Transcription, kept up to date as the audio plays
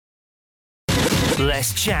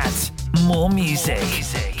Less chat, more music.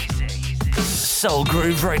 Soul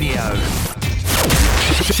Groove Radio.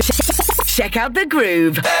 Check out the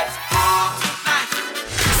groove.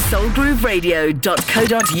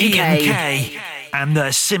 soulgrooveradio.co.uk. Ian K and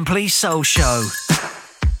the Simply Soul Show.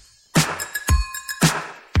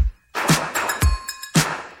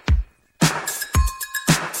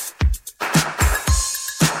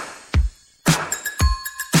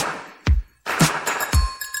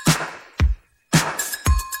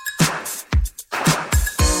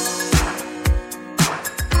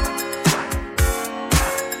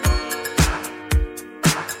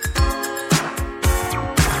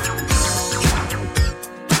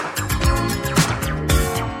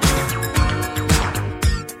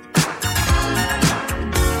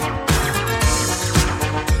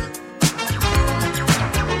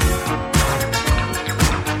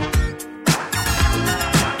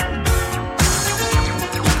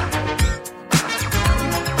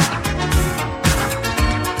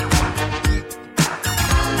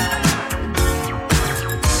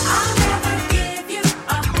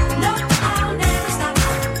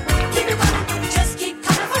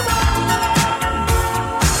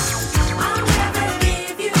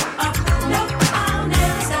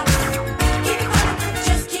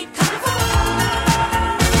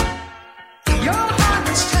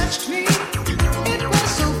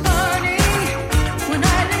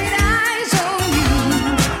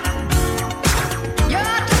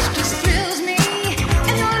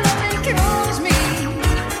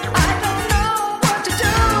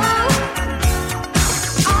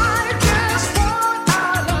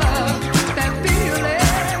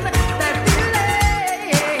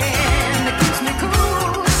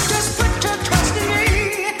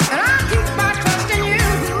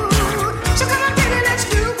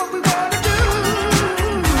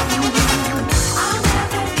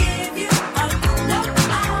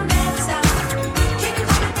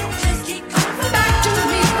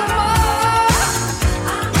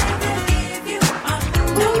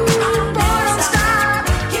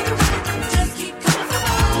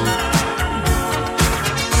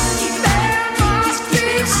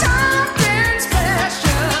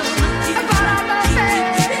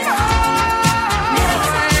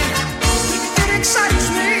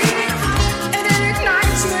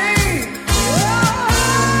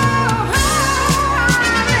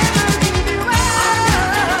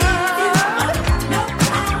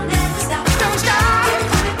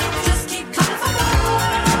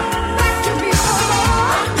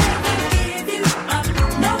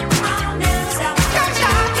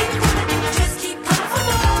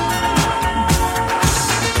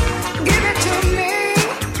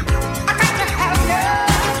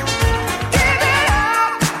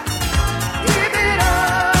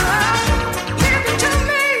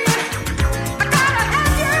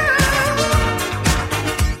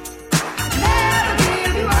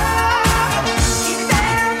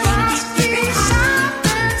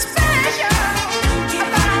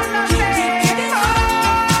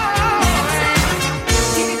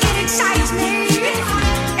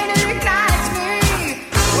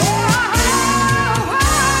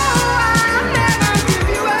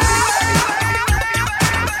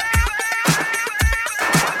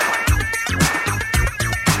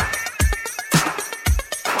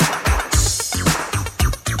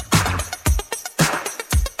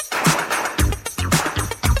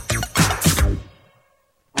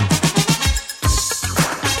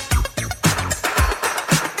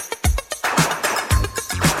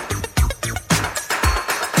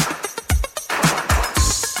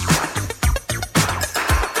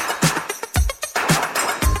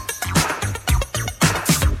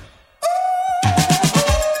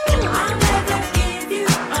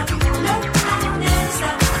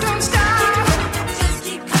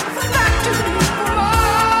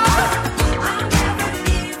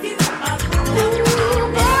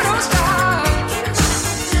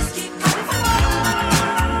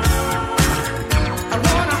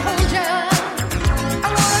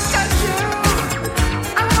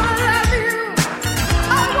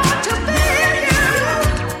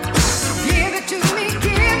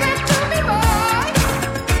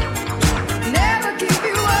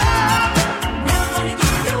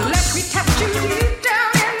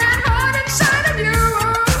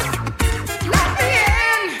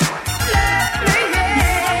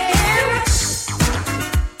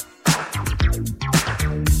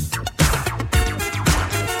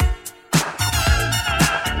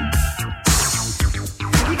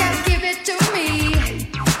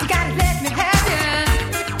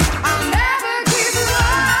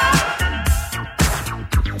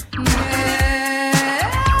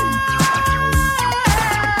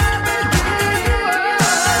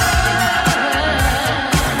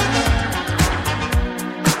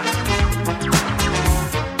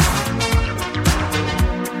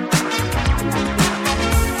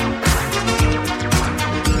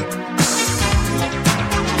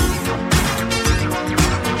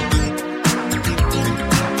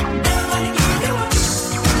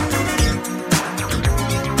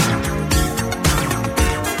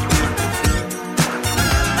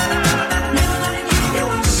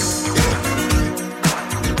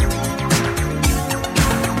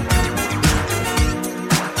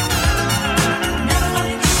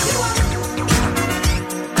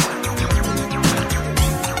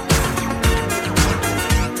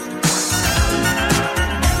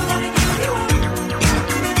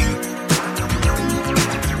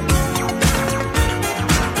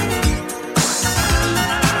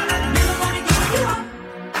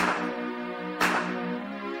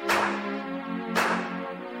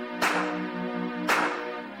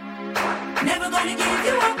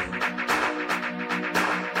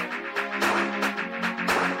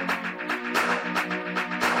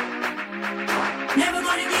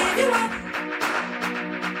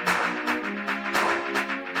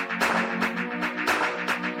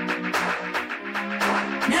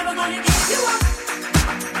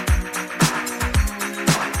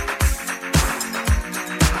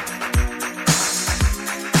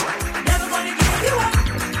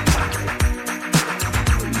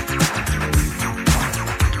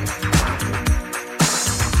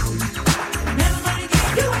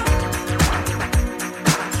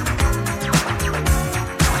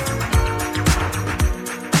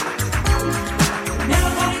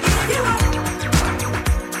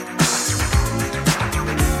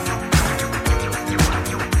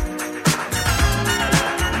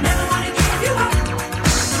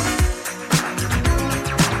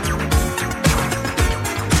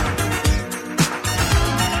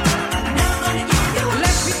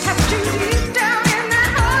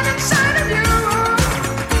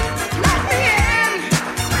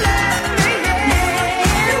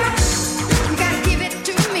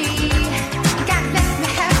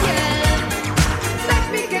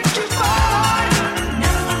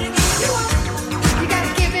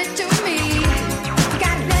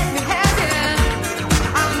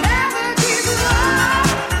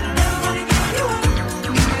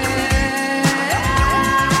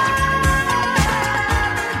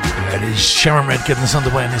 Sharon Red getting us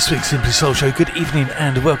underway in this week's Simply Soul Show. Good evening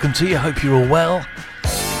and welcome to you. Hope you're all well.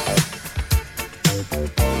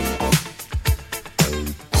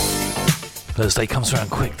 Thursday comes around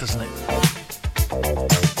quick, doesn't it?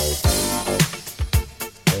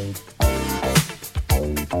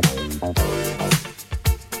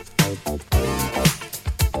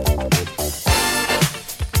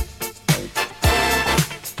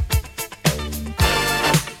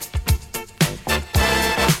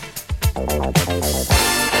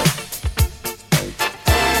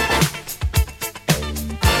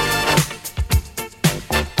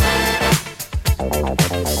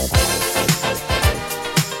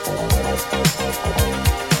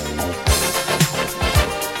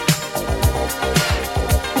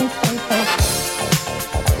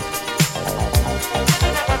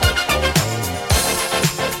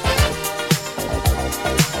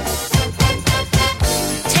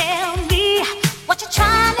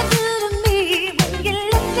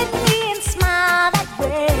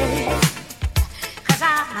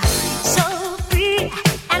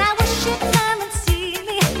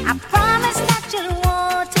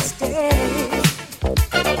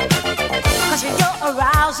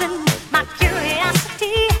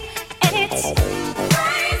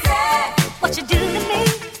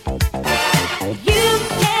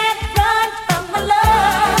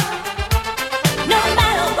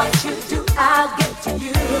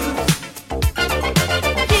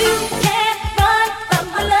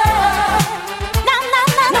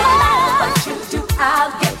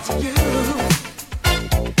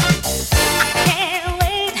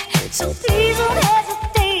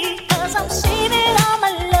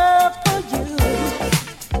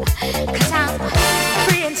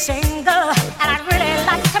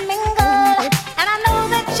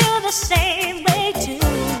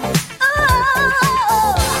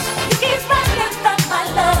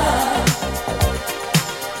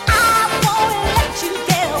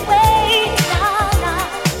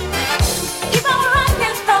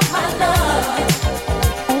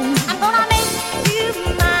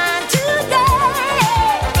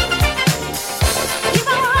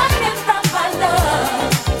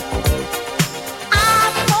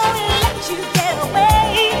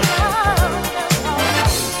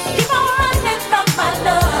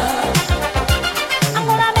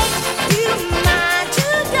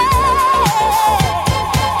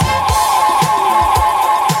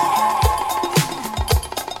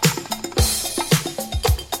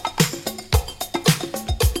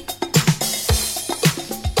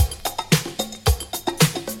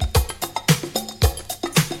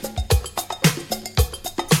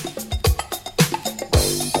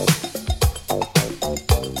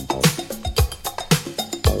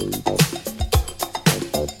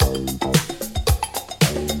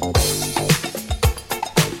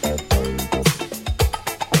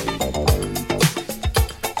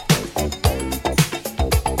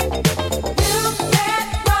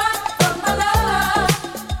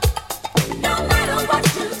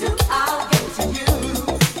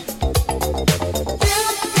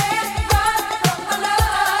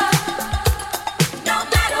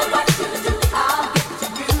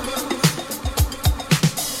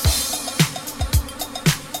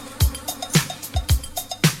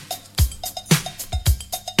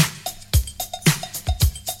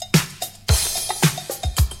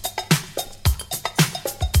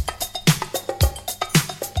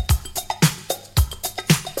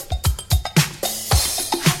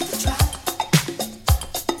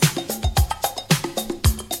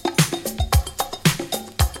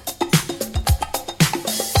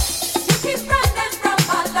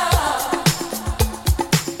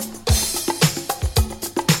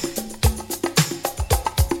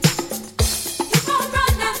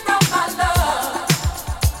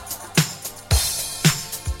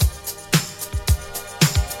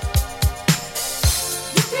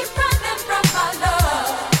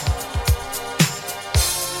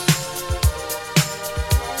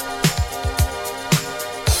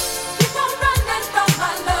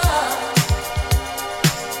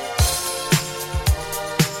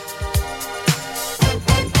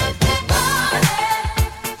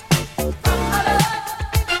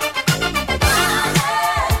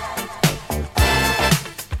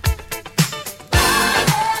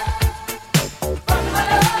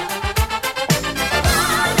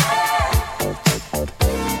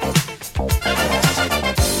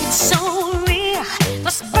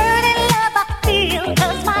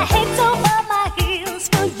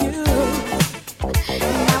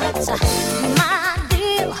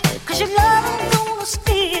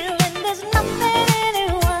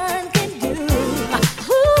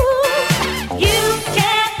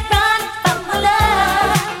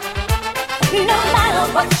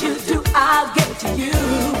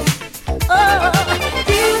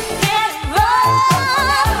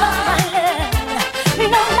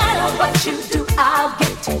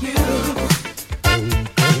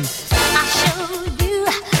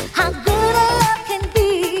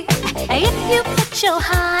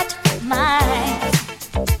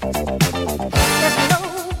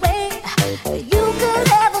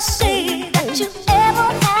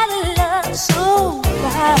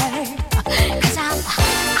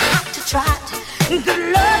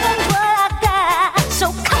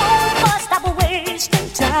 wasting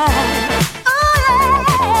time. Oh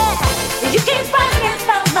yeah, you keep running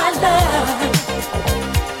from my love.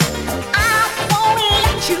 I won't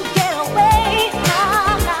let you get away. No.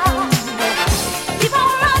 Keep on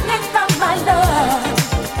running from my love.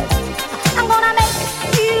 I'm gonna make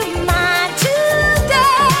you mine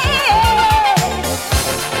today.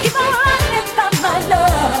 Keep on running from my love.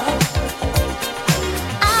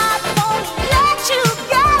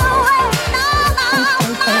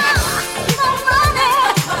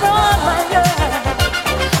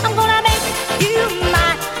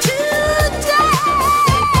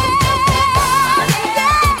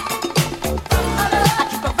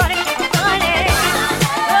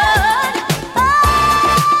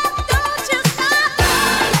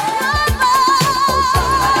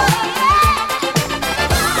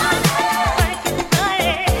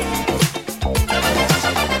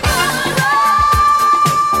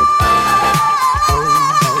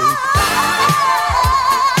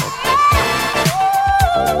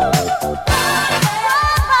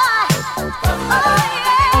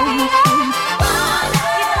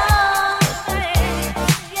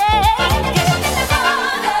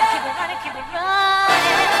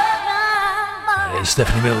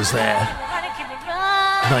 Stephanie Mills there.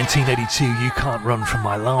 1982, You Can't Run From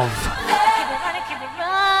My Love.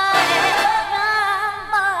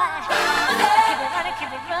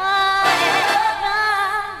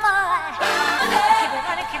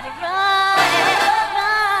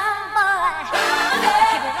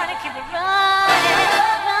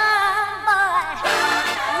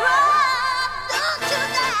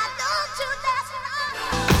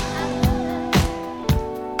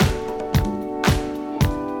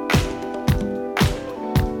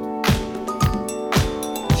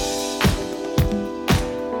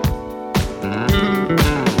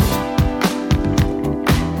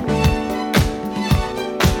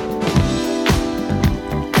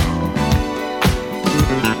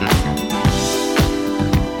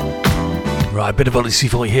 A bit of Odyssey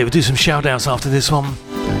for you here. We'll do some shout outs after this one.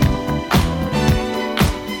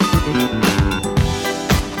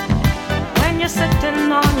 When you're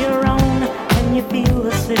sitting on your own and you feel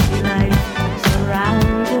the city life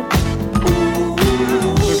surround you,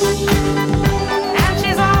 and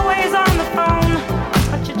she's always on the phone,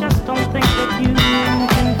 but you just don't think that you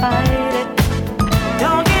can fight it.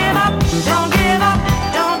 Don't give up, don't give up,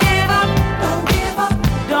 don't give up, don't give up,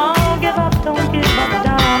 don't give up, don't give up,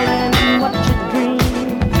 darling. What you dream,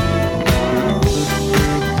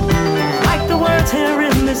 like the words here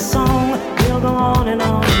in this song, we'll go on and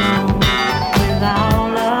on and on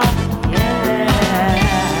without love. Yeah,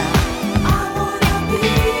 I wanna be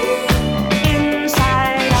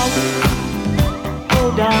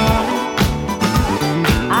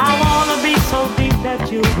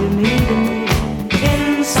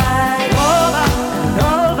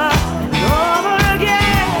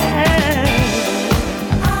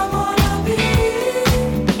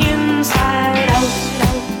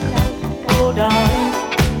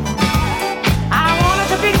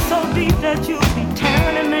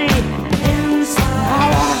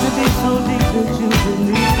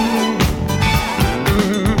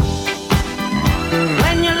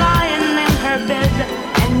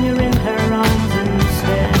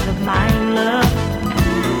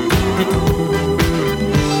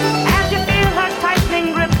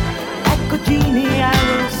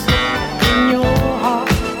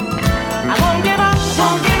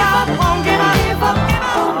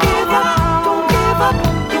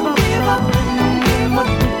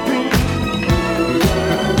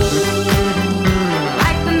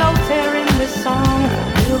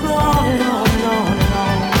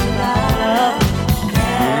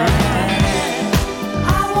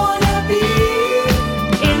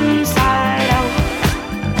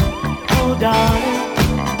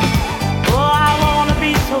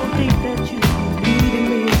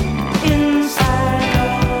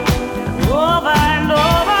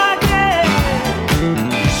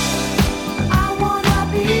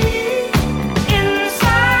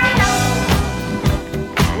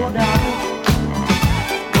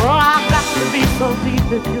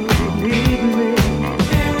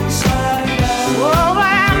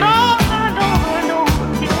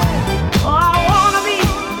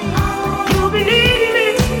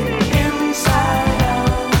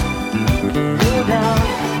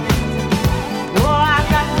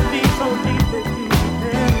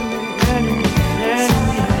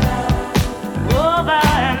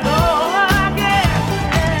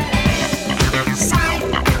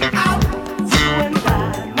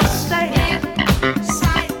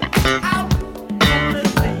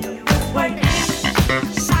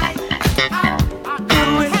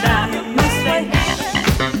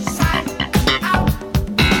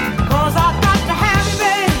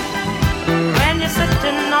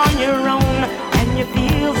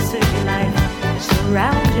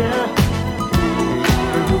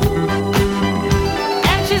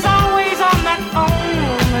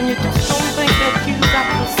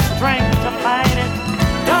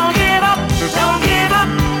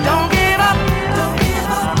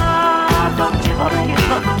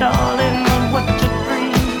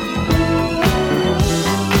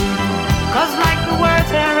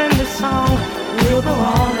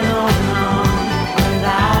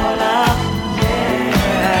without love. Yeah,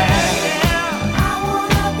 I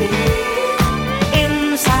wanna be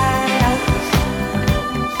inside out,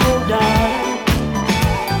 so dark.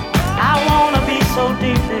 I wanna be so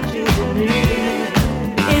deep that you believe.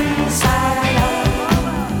 Inside out,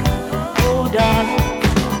 oh darling.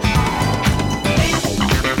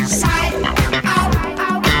 Inside out,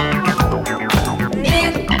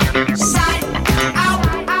 inside out,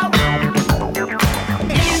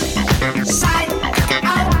 inside out,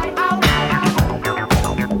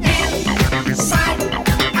 inside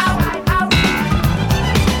out.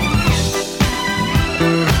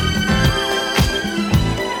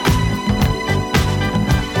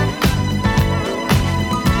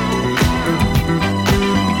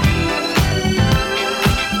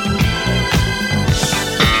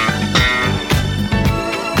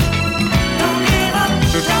 Don't give up,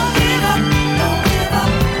 don't give up, don't give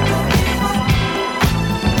up, don't give up.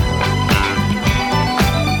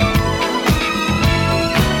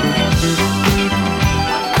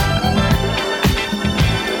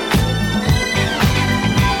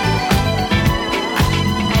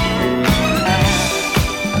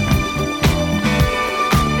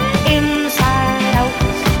 Inside out,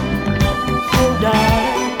 so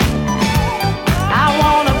dark. I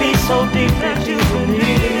wanna be so deep that you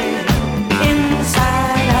believe.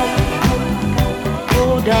 Inside out,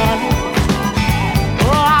 oh darling.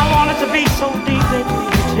 Oh, I want it to be so deep that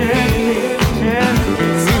you turn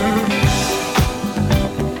me.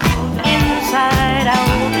 Inside out,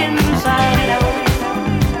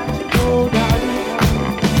 oh darling.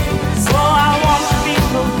 Oh, I want to be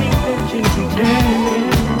so deep that you turn me.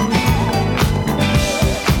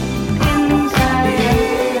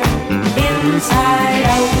 Inside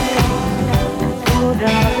out, oh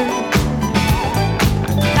darling.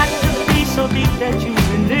 Got to be so deep that you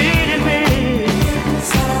needed me.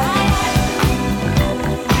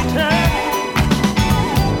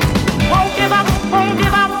 Won't give up, won't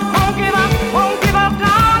give up, won't give up, won't give up,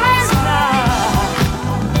 darling.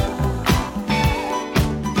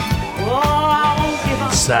 Oh, I won't give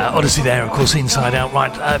up. It's Odyssey there, of course, Inside Out.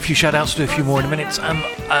 Right, a few shout outs, do a few more in a minute.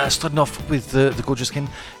 Starting off with the gorgeous Kin.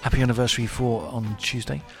 Happy anniversary for on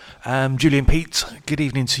Tuesday. Julie and Pete, good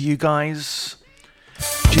evening to you guys.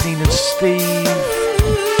 Janine and Steve,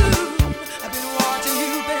 I've been watching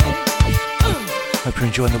you, baby. hope you're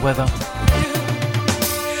enjoying the weather.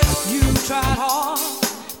 You tried hard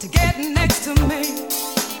to get next to me.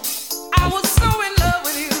 I was so in love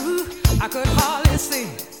with you, I could hardly see.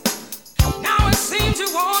 Now it seems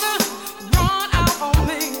you wanna run out on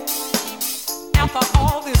me. After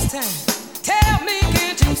all this time, tell me,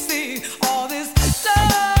 can't you see all this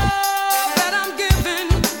love that I'm giving?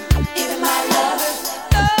 Even my love,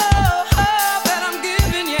 love that I'm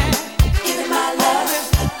giving, yeah. Even my love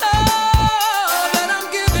that I'm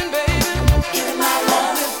giving, baby. Even my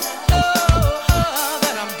love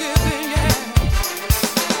that I'm giving, yeah.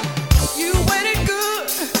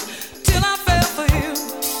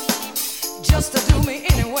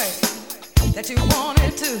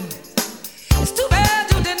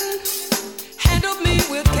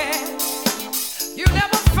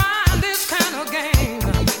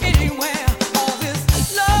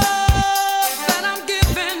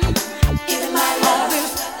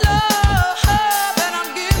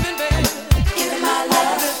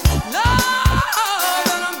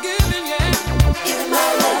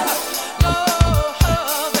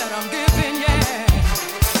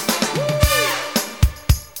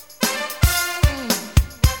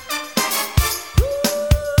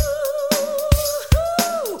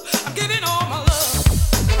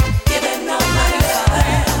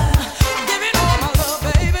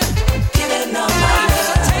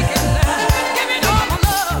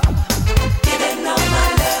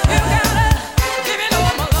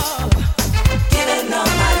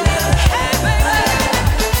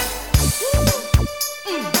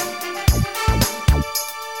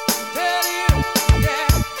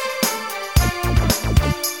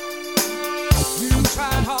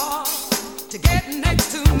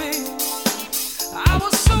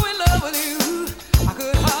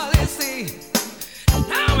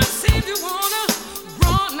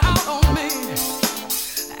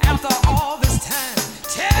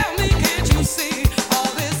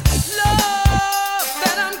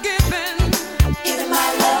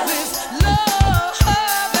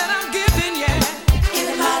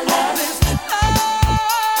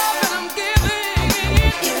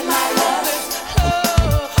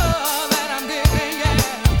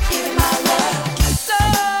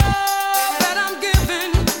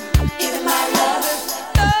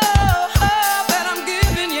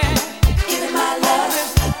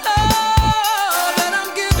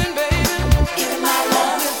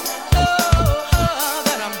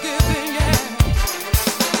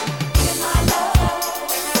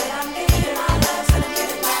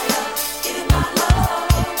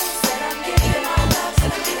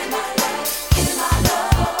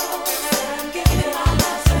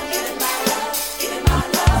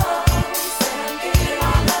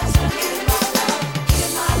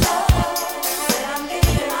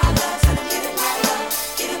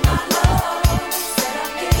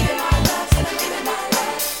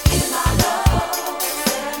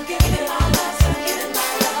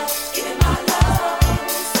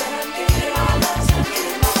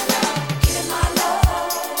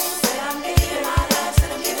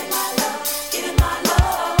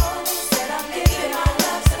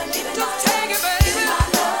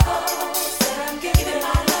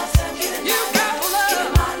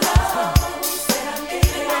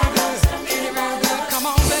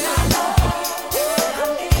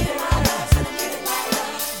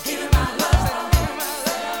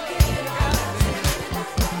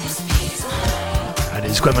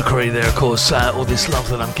 McCrae there, of course. All this love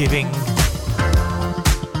that I'm giving.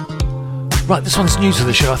 Right, this one's new to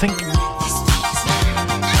the show, I think.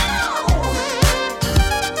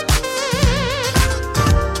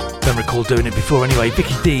 Don't recall doing it before anyway.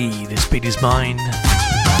 Vicky D, This Beat Is Mine.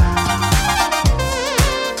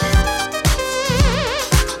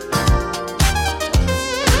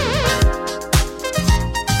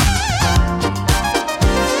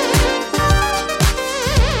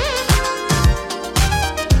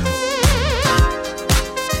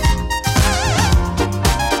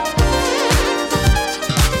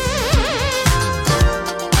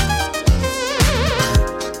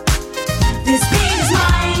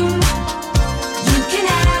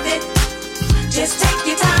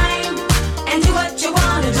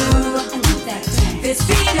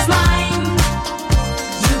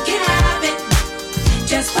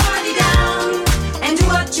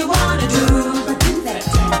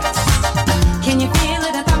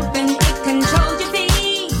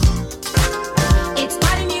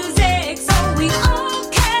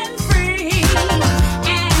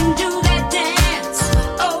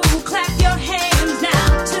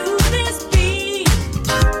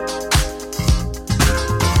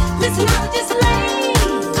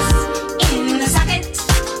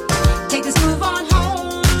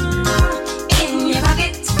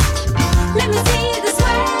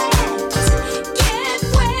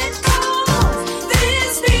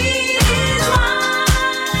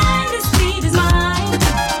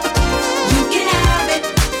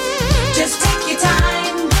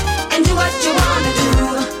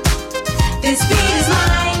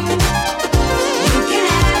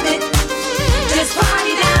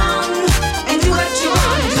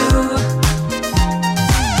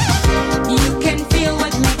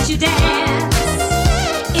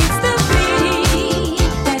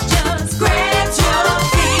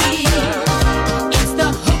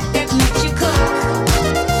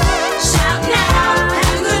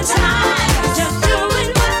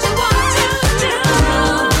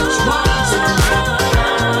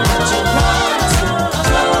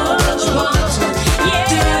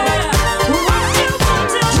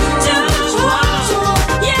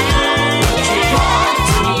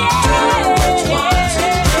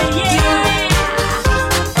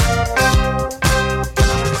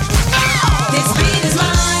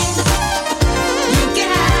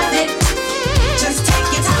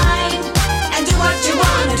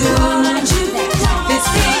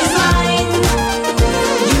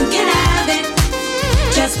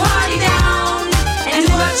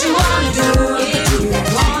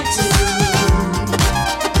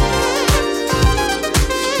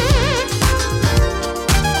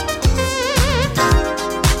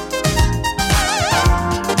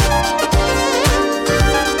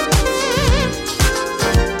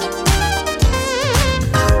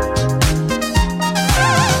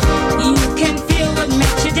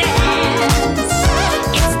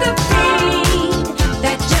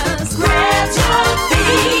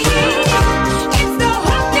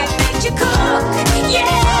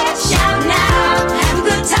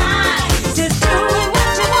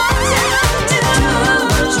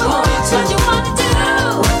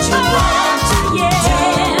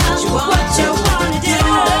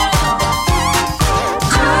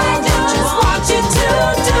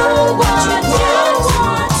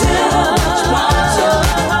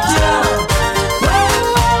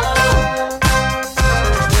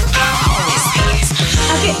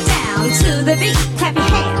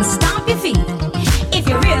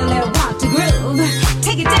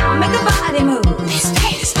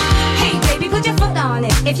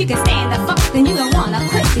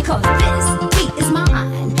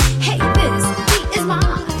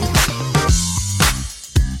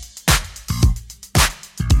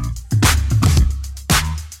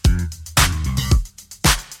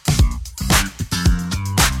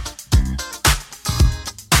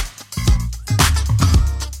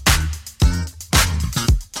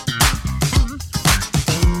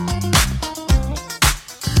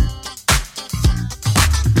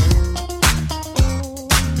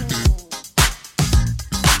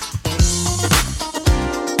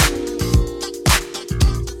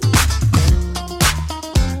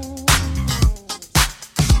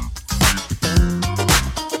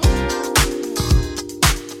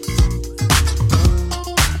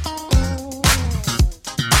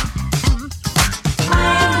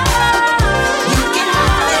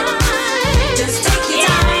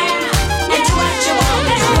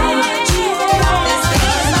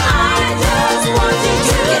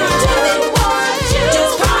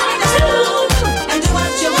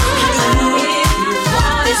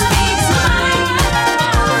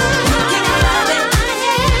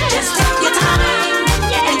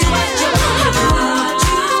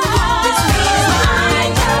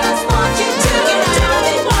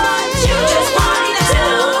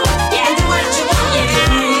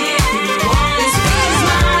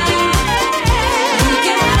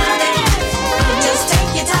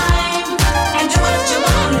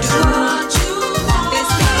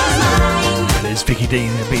 Dean,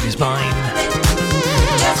 the beat is mine.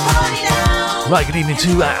 Right, good evening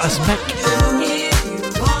to Alison Beck.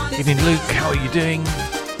 Evening, Luke, how are you doing?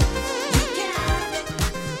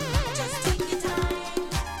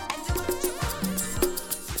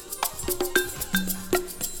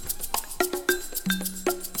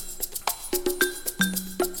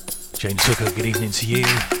 Jane Tucker, good evening to you.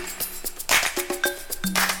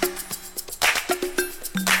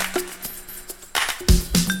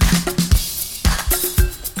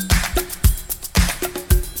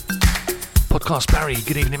 Podcast Barry,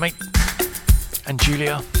 good evening, mate. And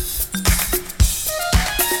Julia.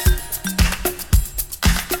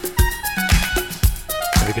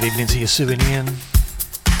 Very good evening to you, Sue and Ian.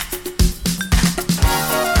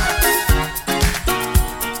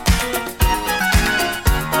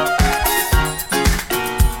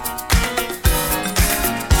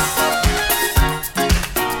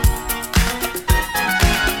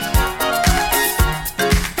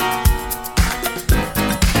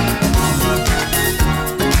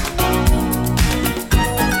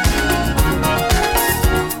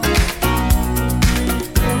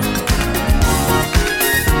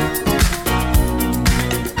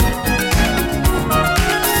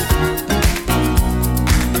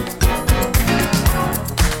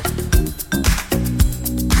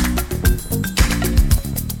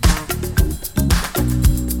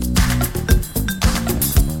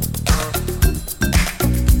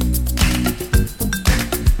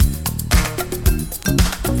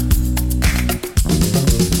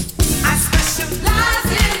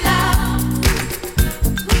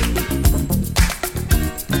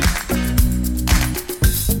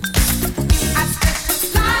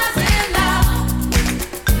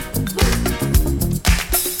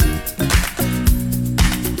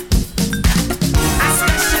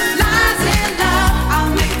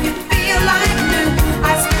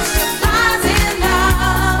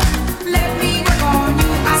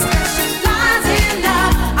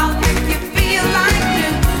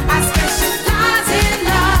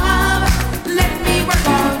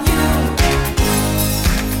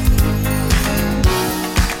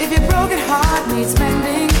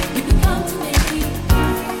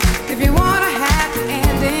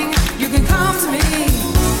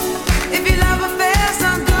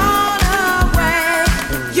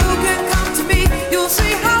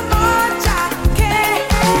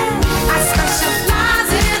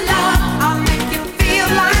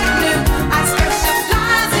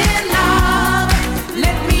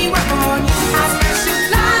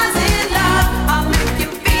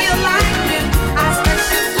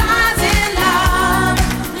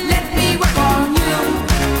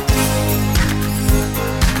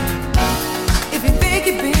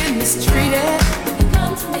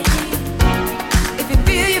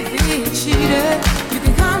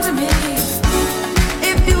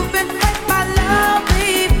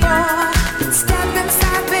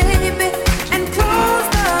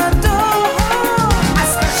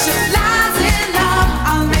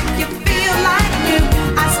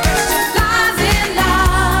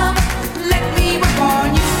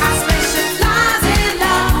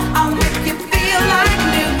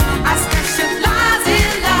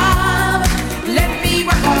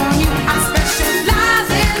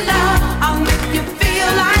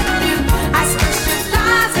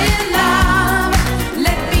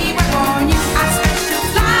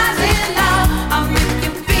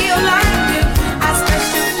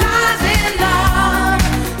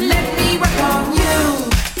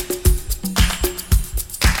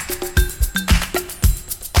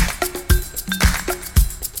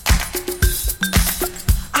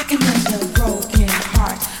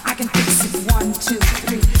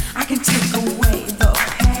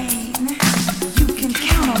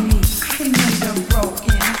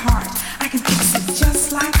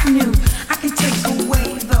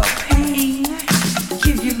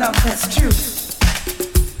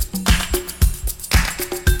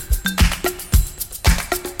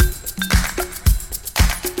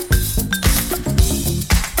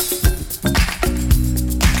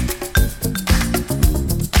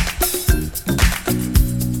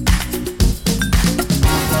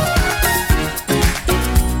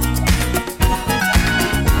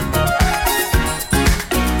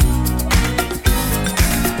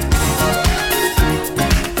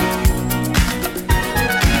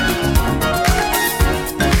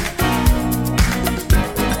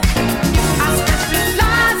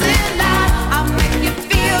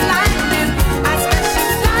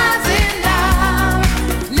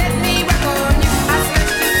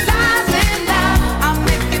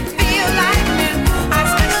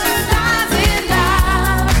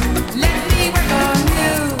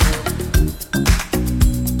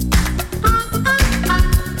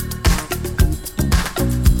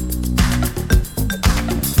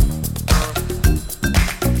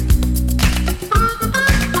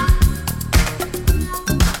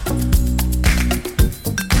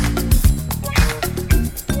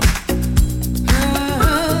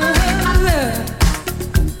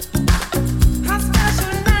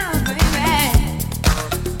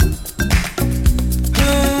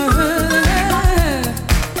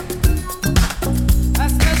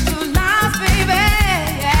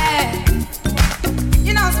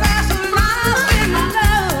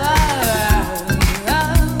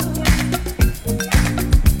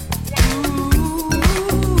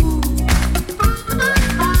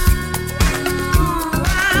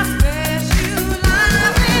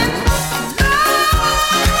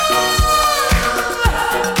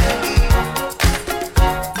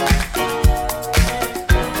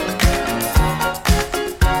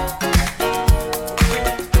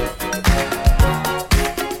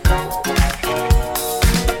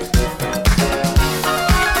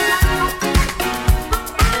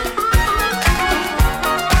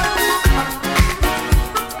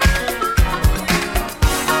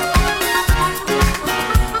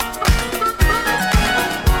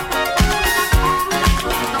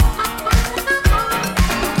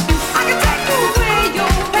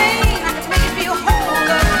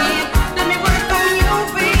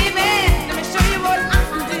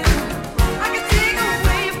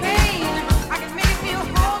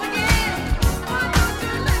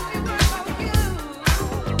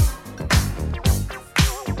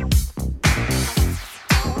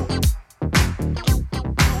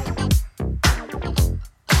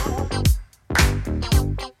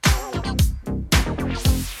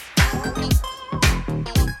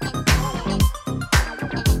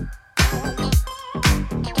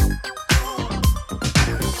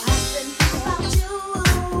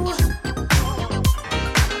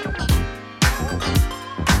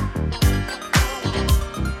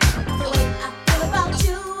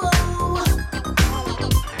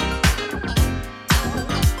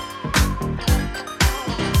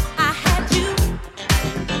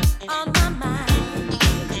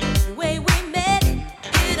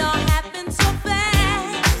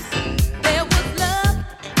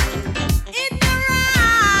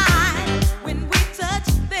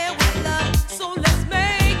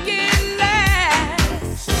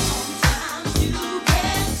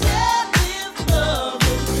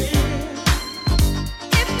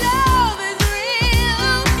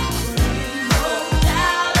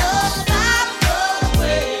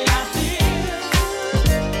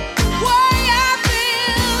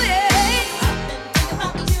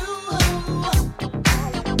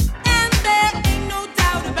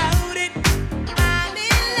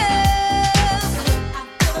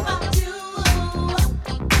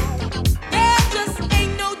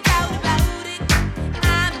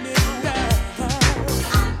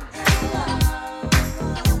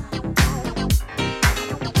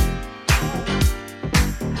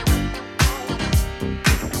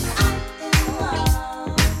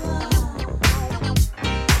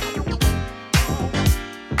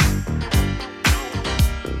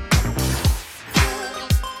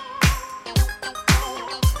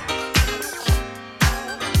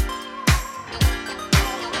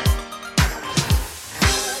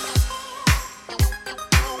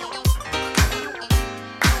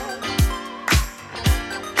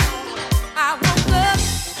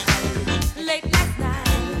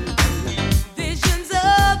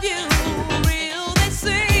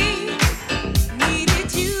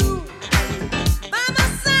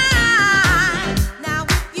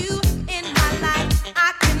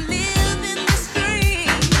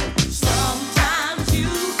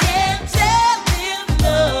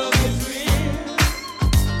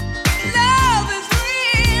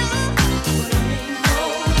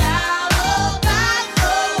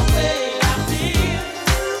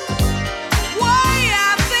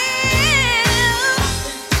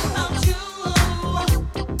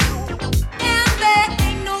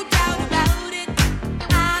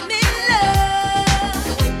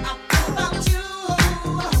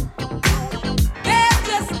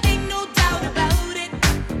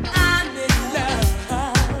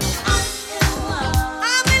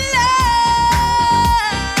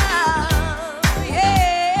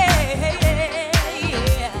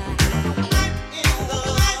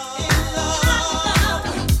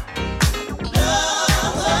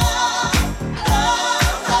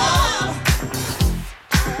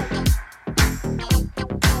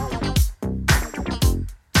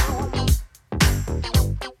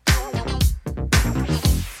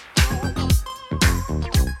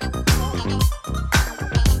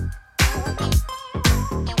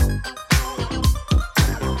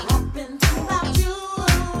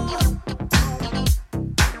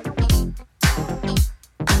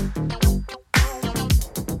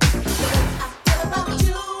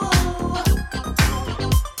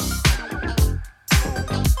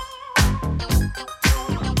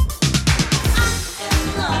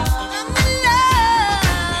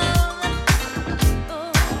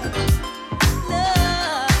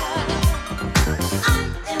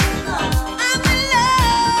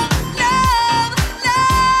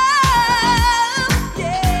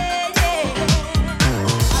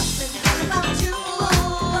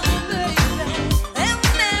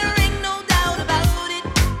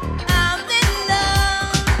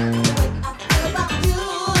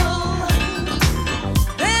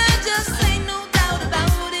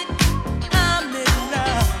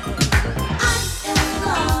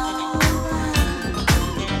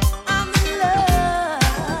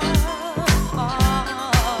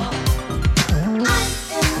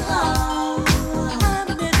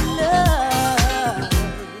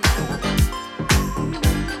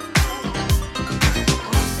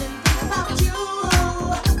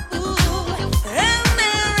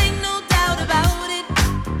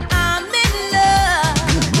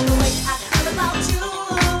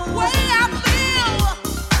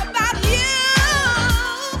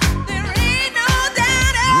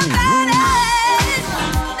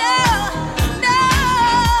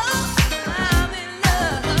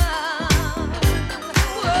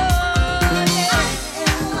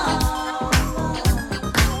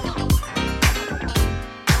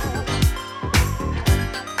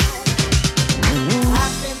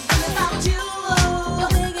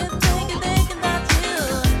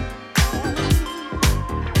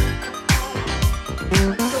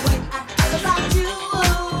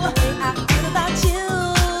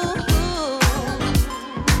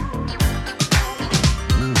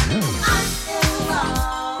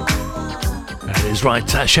 is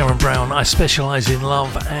right. Sharon Brown, I Specialise in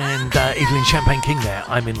Love, and Evelyn Champagne King there,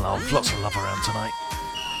 I'm in Love. Lots of love around tonight.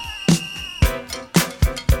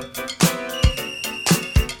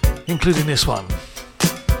 Including this one.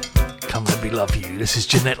 Come Let Me Love You. This is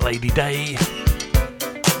Jeanette Lady Day.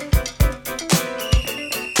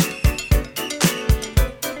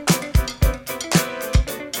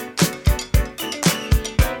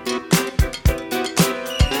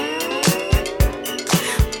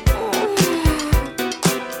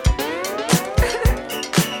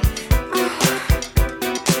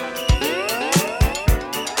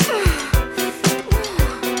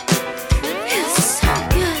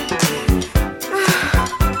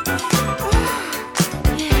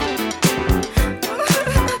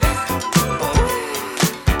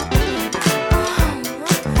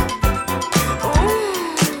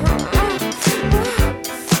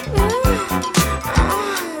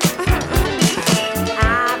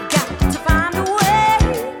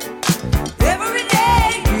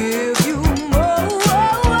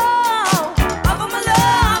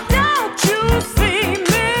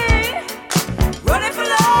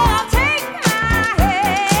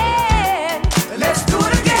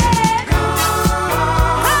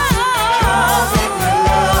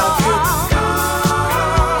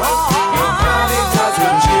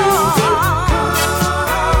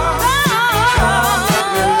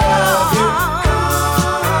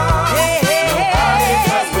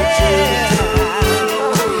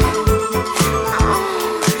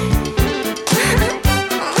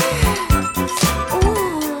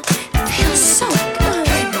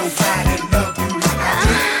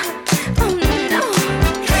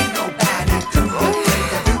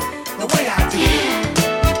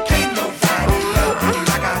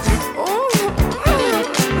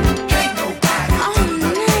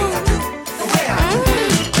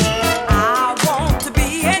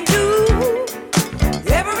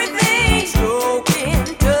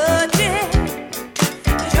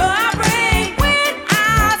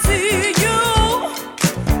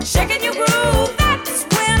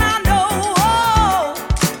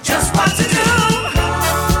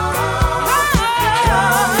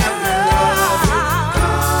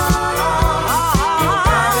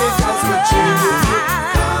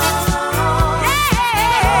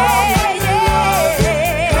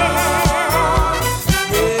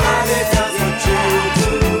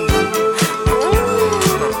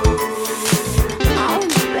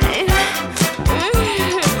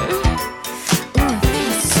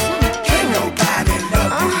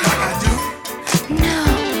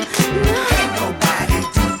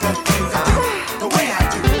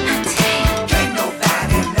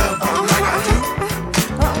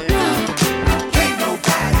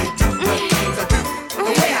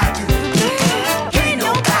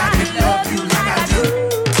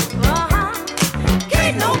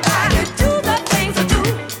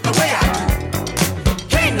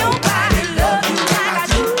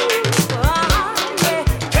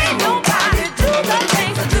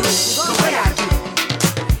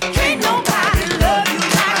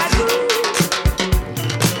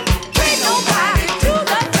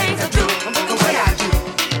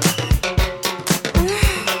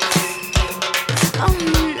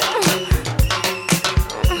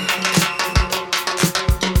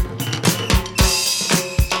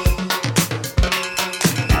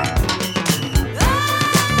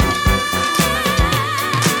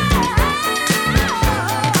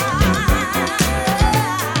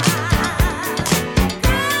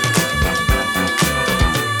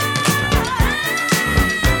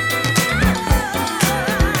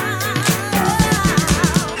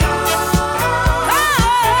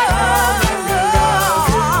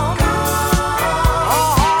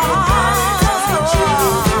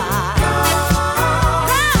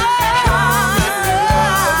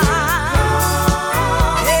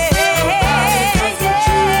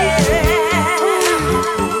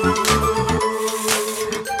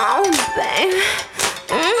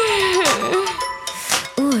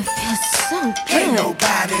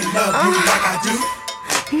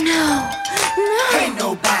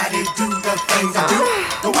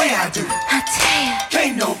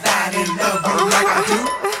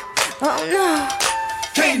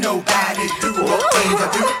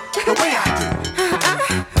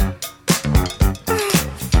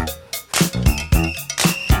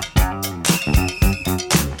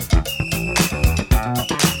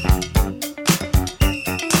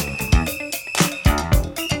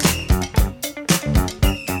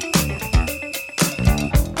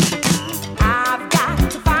 I've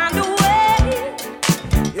got to find a way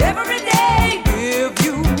every day give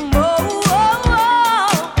you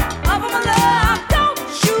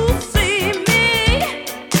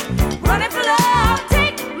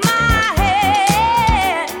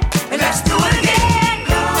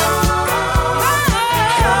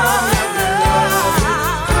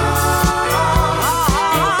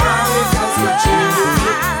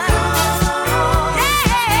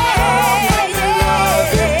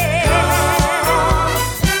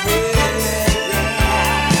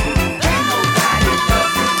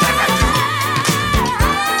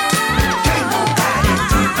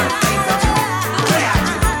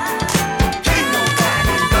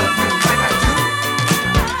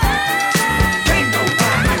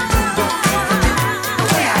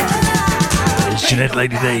Jeanette,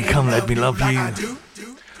 Lady Day, Come Let Me Love You.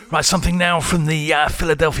 Right, something now from the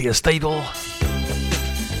Philadelphia stable.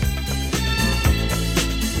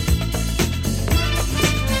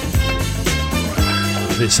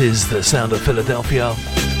 This is the sound of Philadelphia.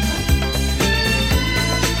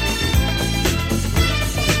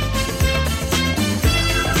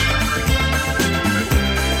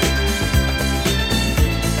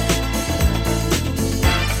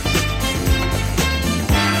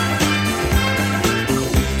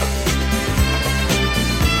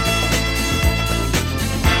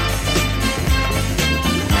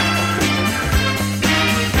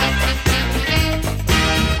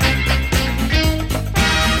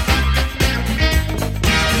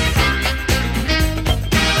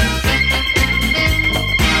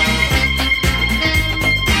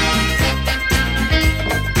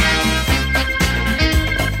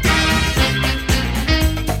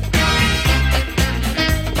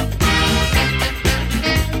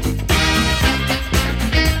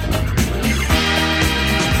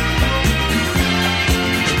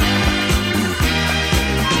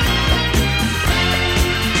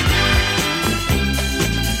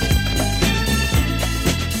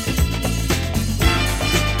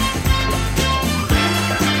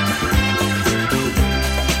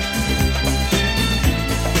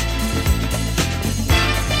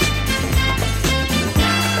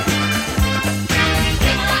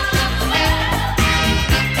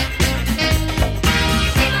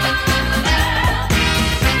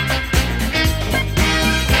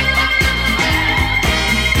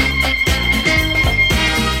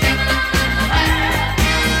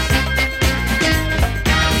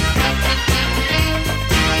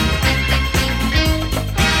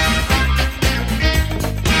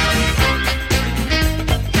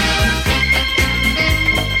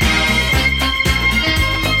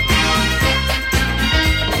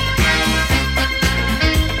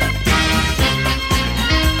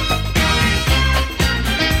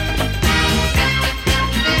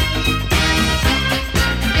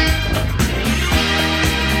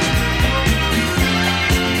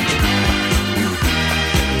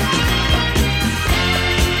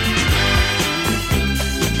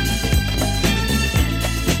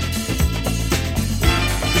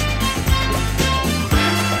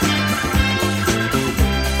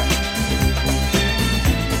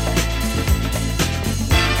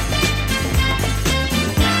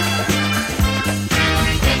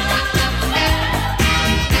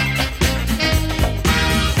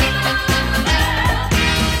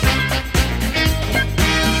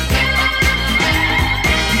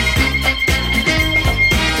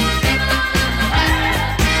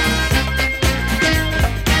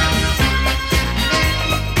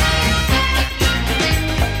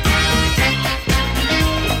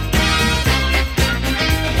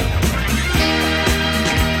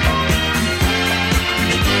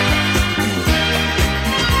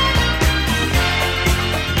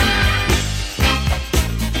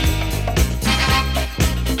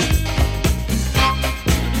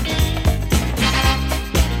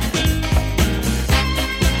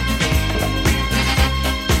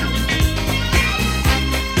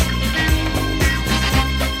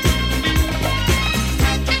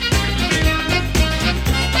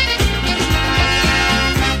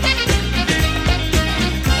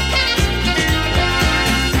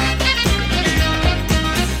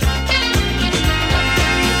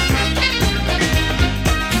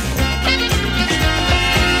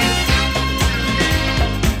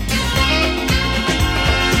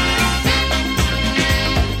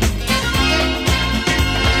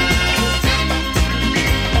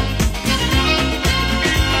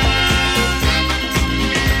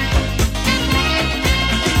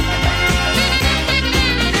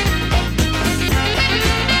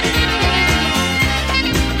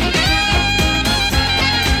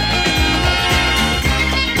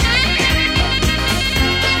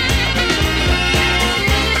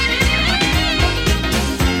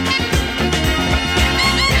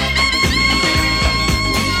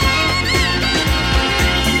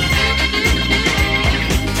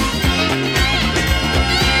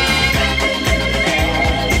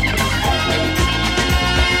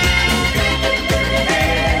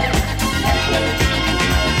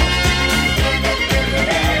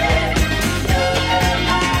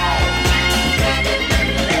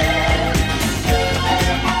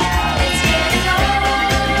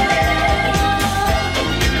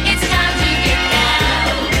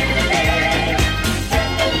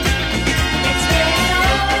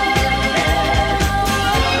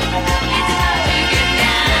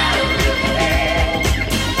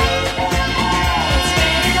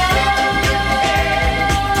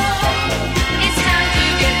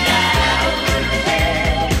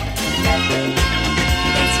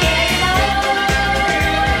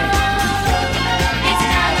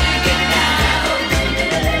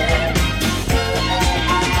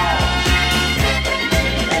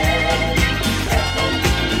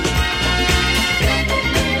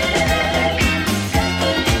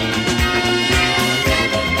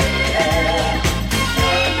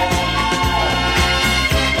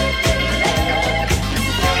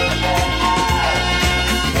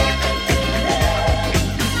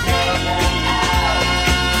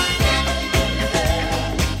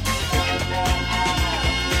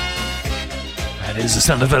 It's the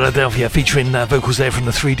sound of Philadelphia featuring vocals there from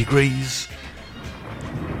the 3 Degrees.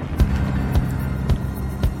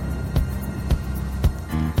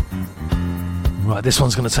 Right, this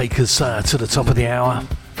one's going to take us to the top of the hour.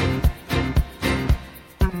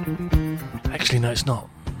 Actually, no, it's not.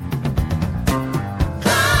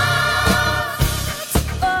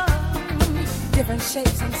 Different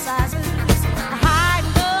shapes and sizes, hide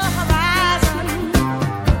the horizon.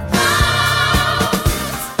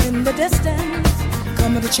 In the distance,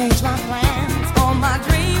 coming to change my plans. All my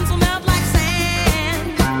dreams will melt like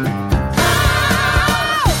sand.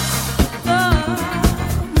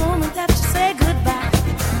 The moment that you say goodbye,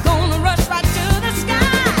 gonna rush right to the sky.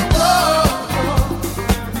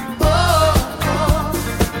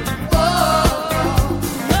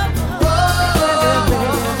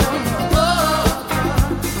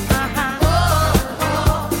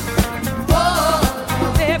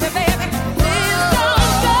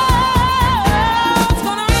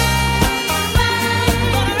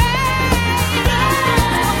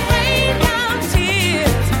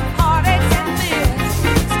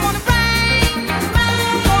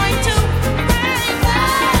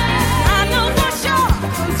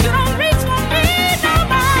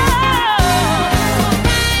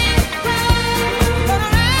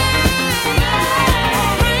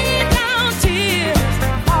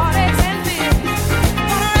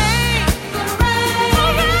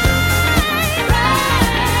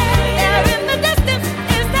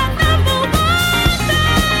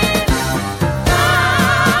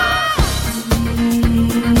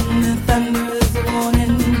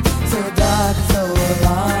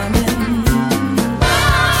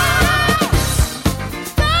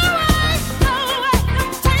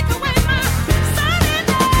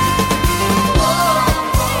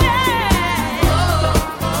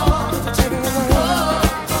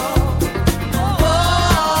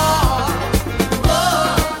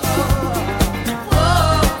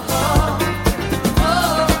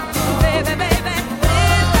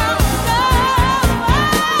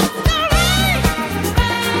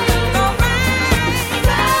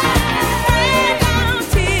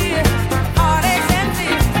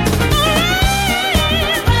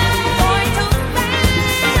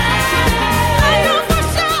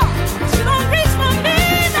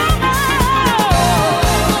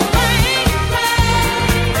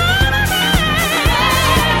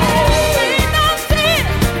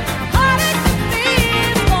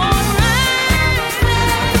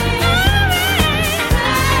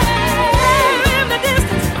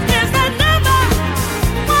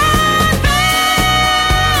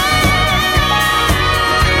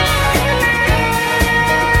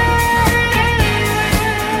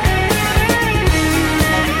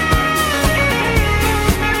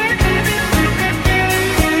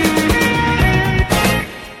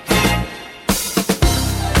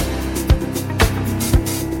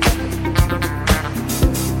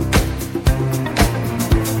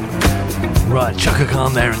 Chaka,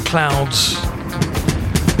 Carne there and Clouds.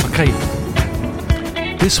 Okay,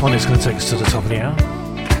 this one is going to take us to the top of the hour.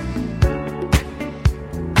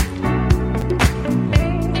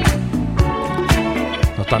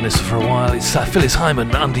 I've done this for a while. It's Phyllis,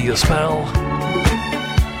 Hyman, Under Your Spell.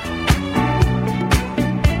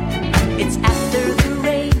 It's after the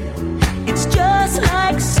rain. It's just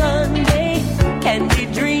like Sunday. Candy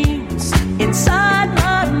dreams inside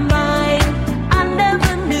my mind. I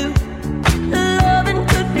never knew loving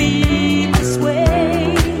could be this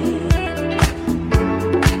way.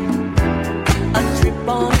 A trip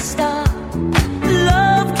on a star.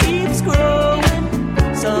 Love keeps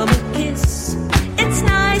growing. Summer kiss. It's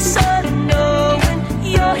nicer knowing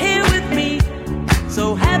you're here with me.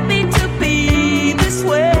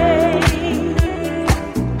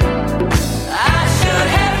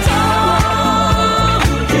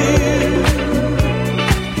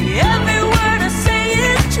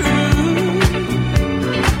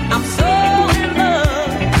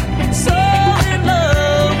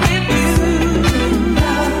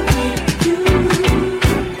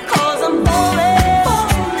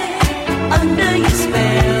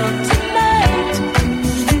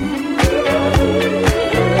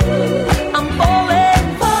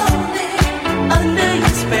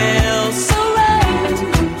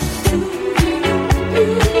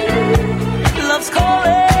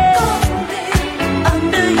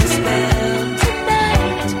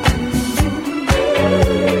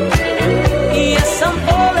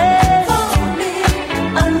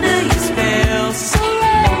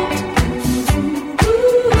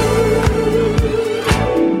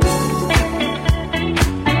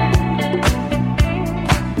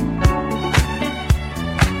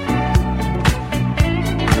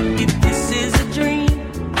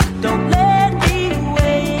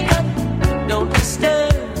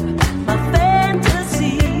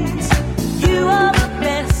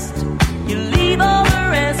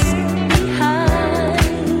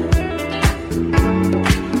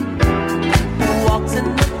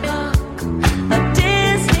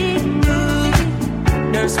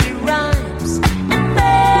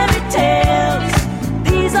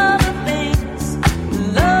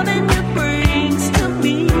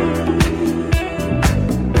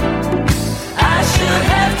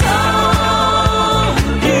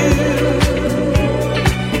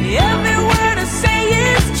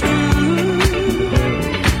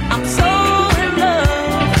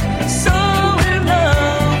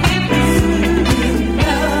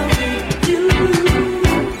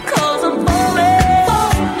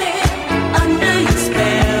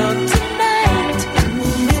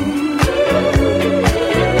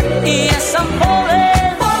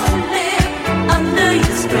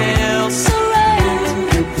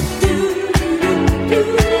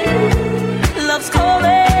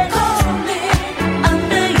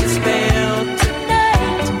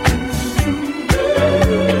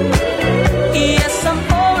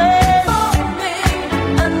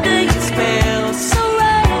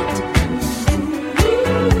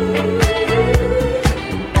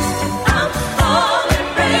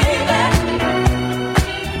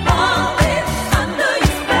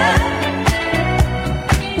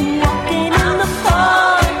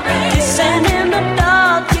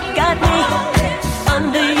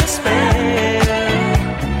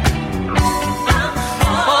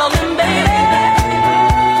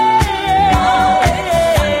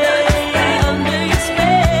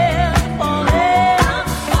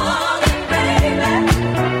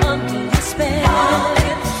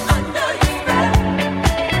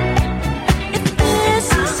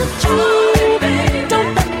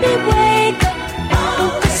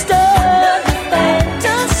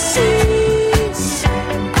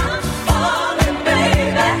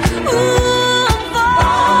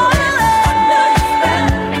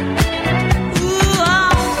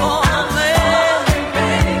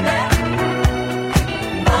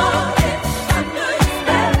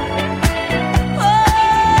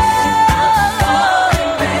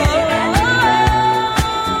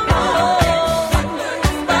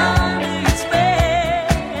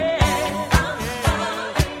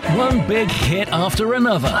 big hit after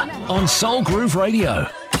another on Soul Groove Radio.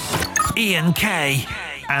 Ian K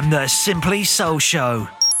and the Simply Soul Show.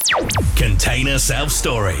 Container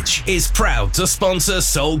Self-Storage is proud to sponsor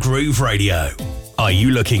Soul Groove Radio. Are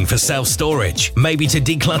you looking for self-storage? Maybe to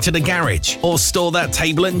declutter the garage or store that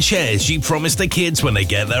table and chairs you promised the kids when they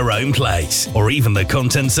get their own place, or even the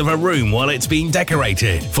contents of a room while it's being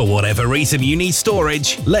decorated. For whatever reason you need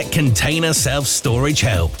storage, let Container Self-Storage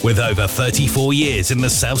help. With over 34 years in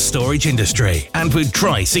the self-storage industry and with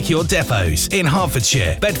Tri-Secure depots in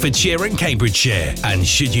Hertfordshire, Bedfordshire and Cambridgeshire. And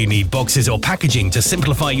should you need boxes or packaging to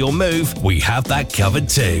simplify your move, we have that covered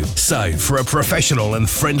too. So for a professional and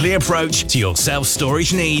friendly approach to your self-storage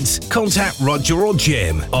needs, contact Roger or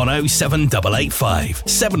Jim on 07885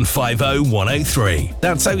 750 103.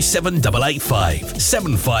 That's 07885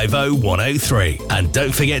 750 103. And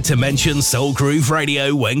don't forget to mention Soul Groove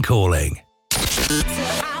Radio when calling.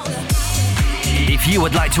 If you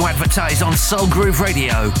would like to advertise on Soul Groove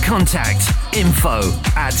Radio, contact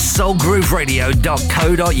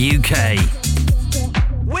info@soulgrooveradio.co.uk.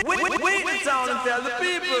 Wait the town and tell the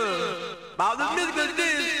people about the musical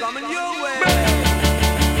disc coming your way.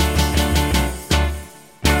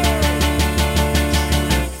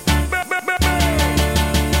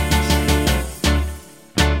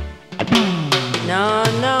 No,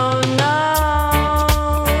 no, no.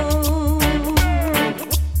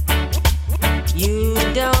 You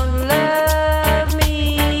don't love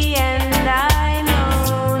me, and I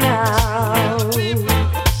know now.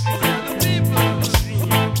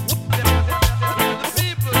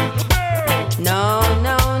 No,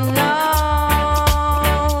 no, no.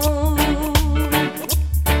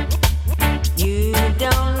 You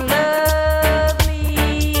don't love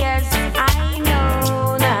me as I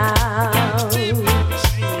know now.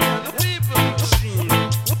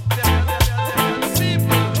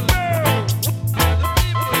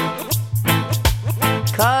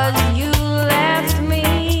 'Cause you left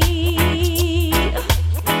me,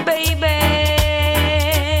 baby,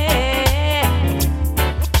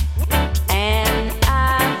 and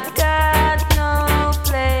I've got no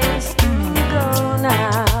place to go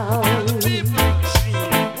now.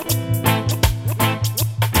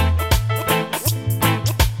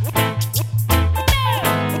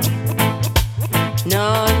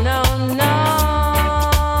 No, no, no.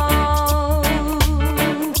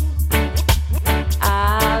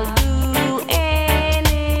 I'll do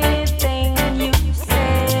anything you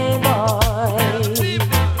say, boy.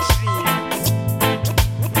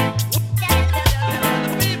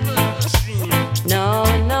 No,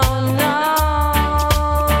 no, no.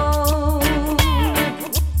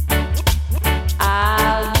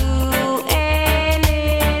 I'll do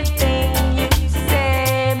anything you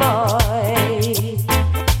say, boy.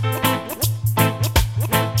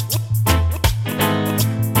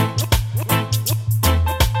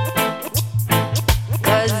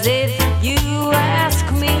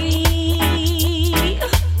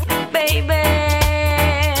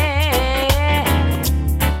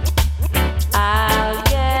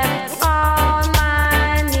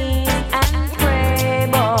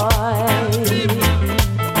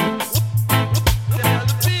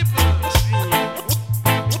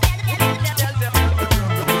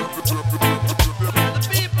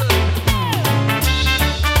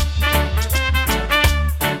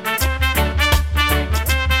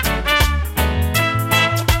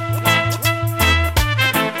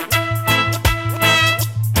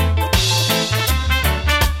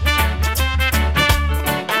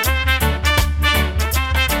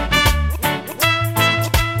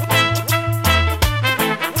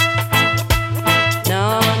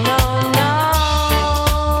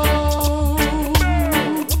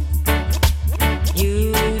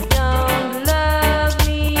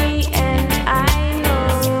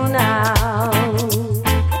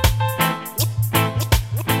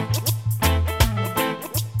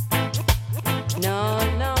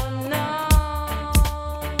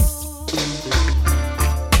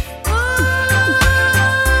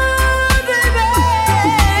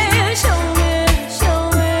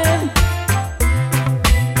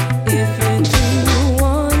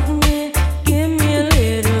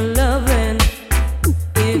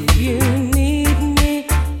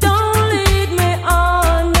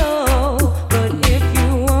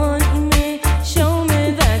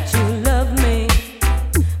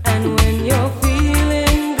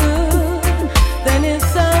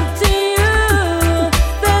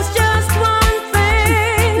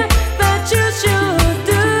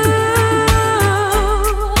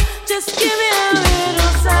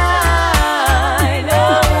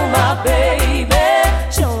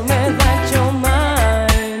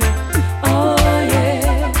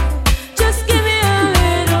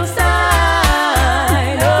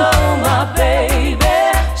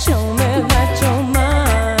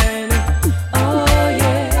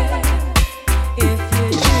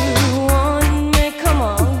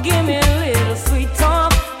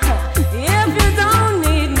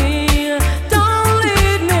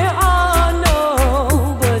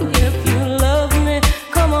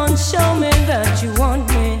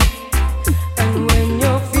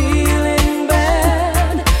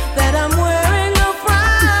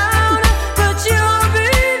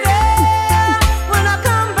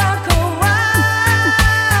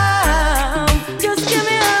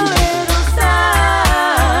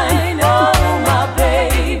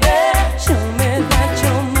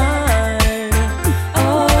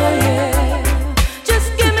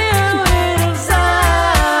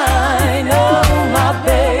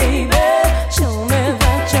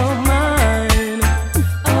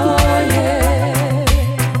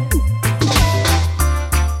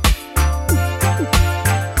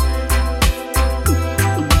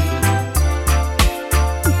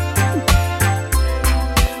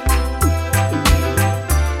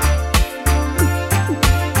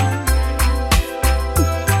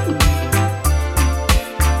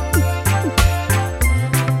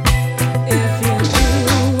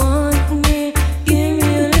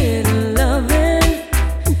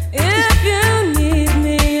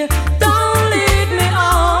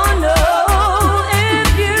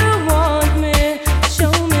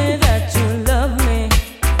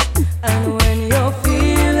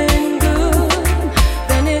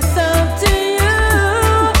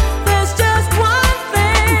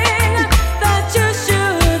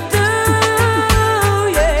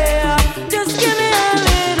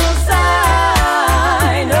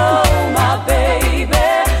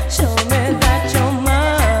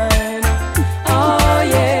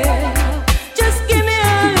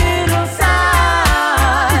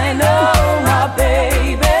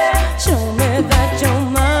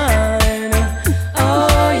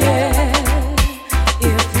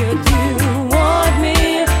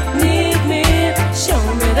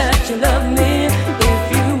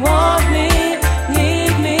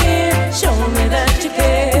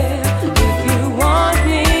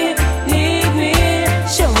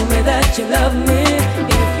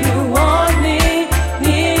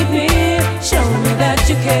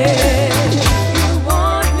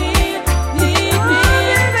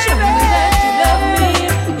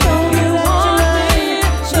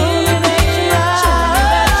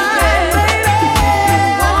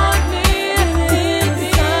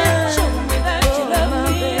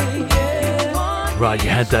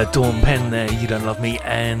 had Dawn Penn there, You Don't Love Me,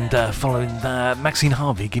 and following Maxine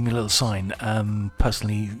Harvey, Give Me a Little Sign.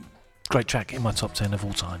 Personally, great track in my top 10 of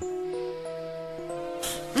all time.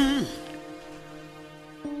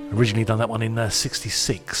 Originally done that one in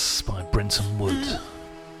 66 by Brenton Wood.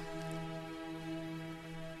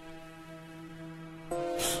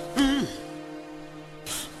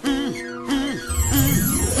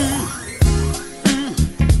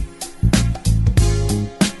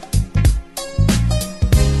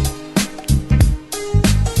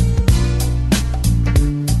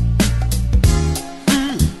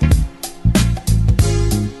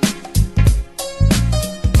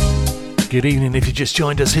 Good evening, if you just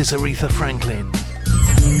joined us, here's Aretha Franklin.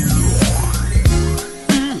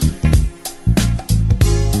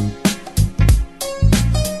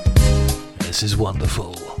 This is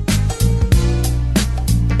wonderful.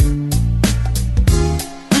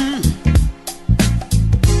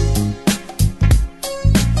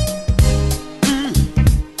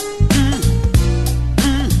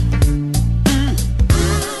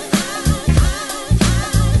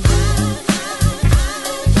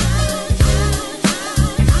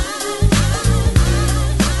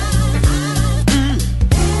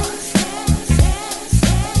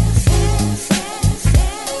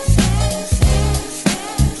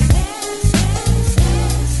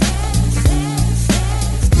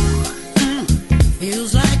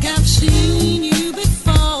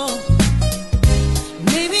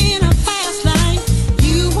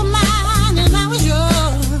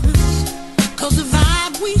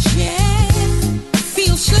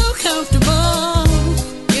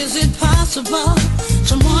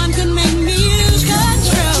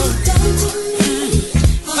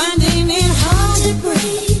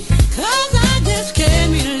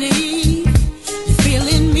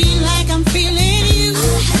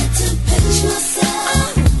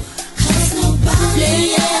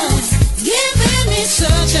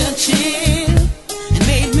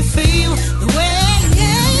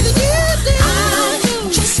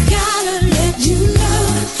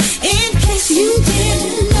 You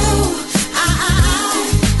didn't know.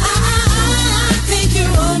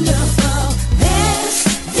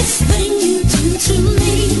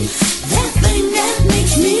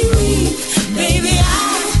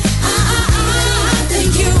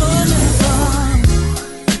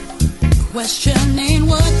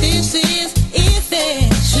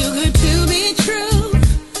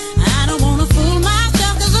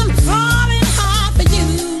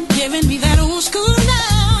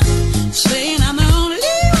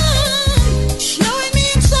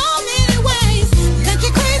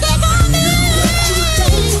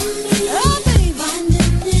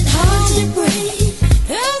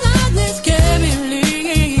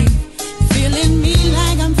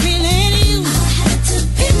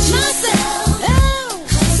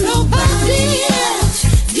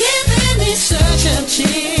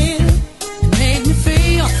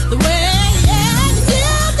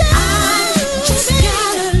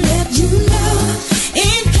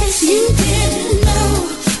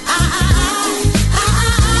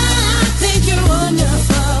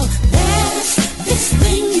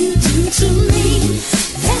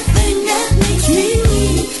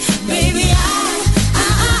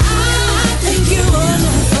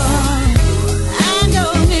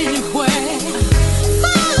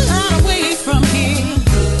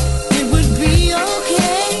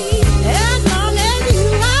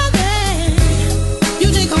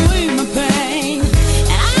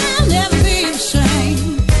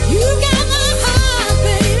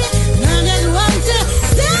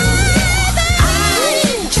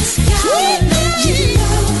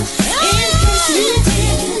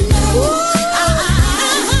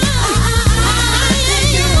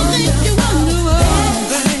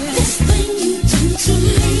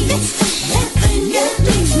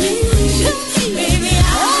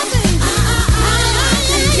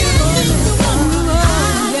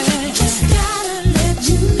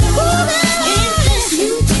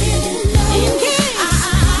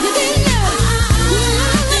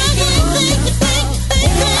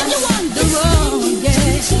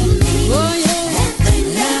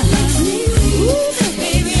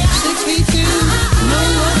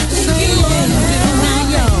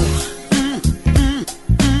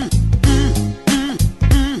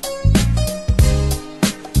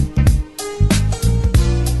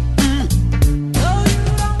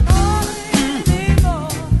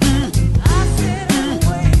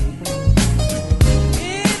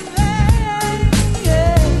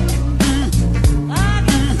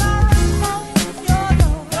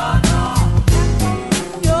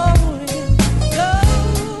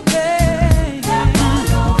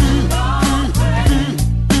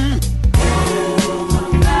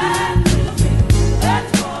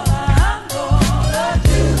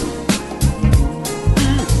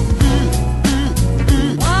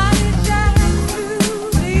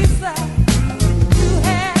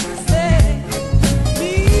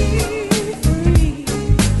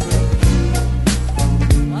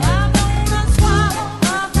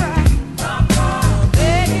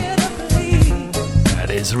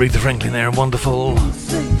 Aretha Franklin there, and Wonderful.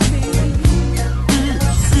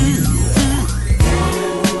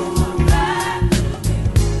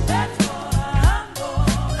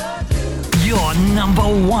 Your number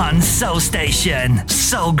one soul station,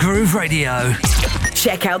 Soul Groove Radio.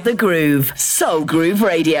 Check out the groove, Soul Groove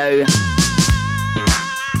Radio.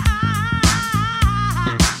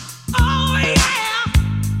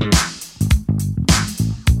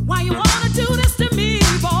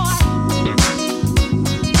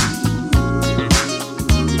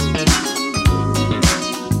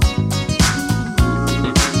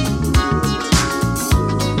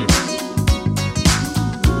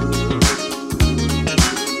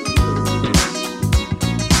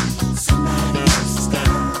 Somebody else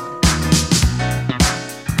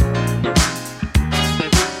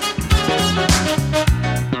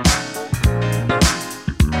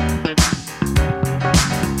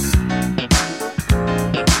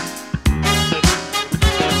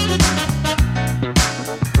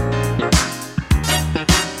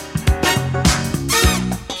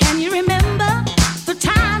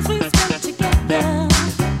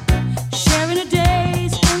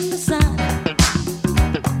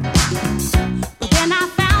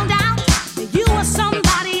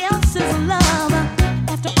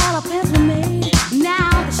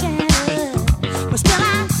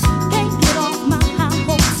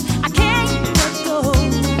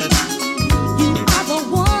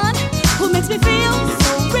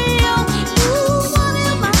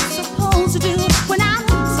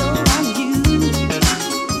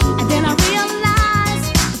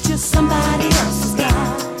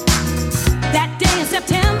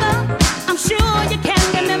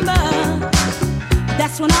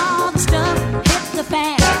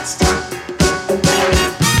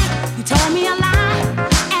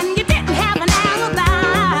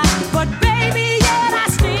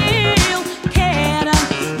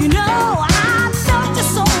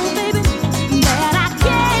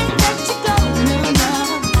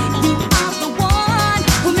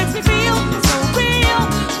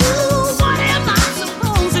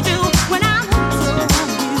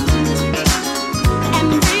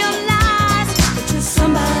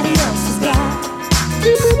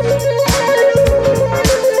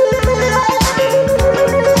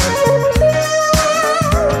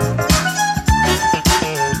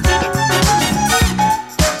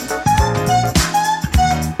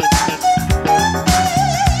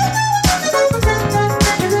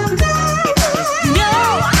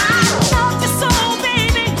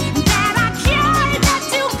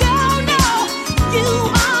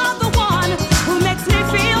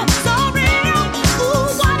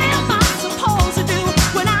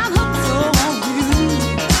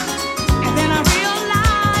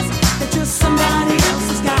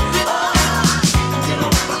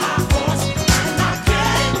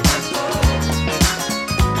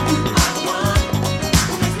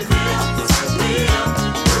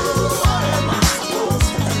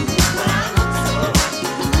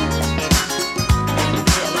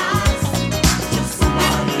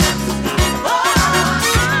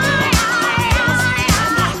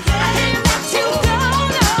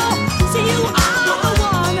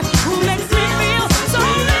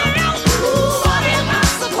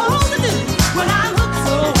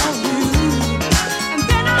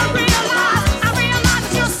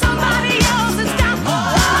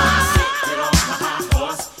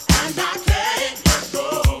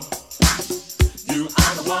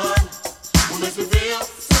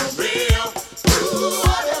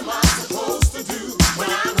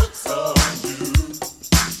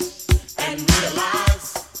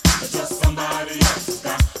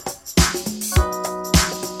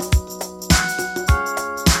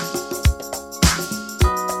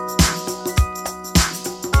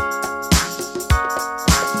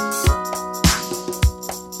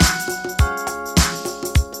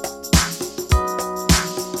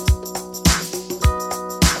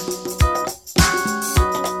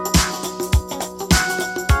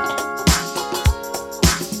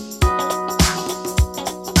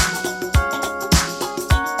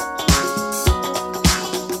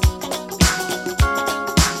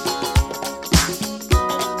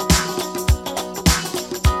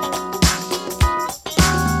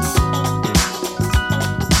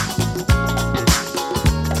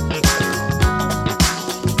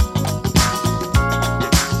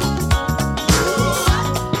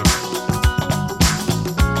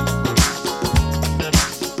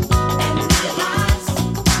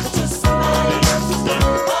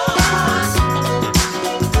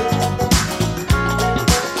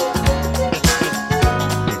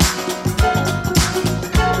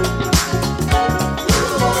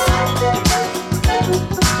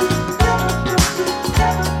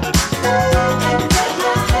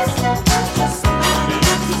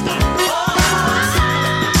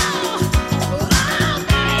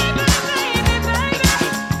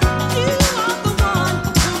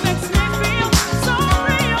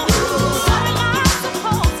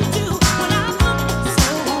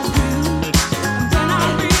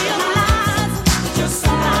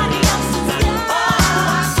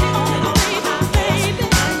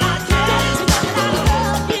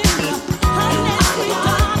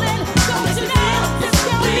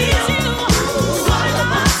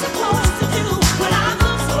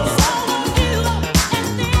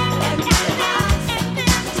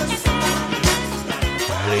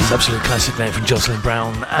Absolute classic there from Jocelyn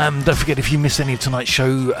Brown. Don't forget, if you missed any of tonight's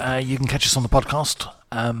show, you can catch us on the podcast.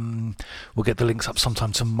 We'll get the links up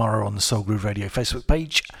sometime tomorrow on the Soul Groove Radio Facebook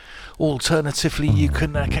page. Alternatively, you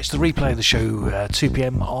can catch the replay of the show 2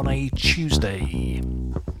 p.m. on a Tuesday.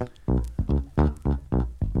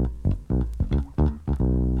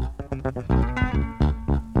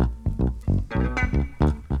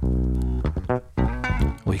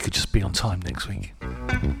 Or you could just be on time next week.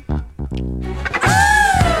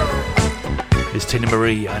 It's Teena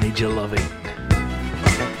Marie, I Need Your Lovin'.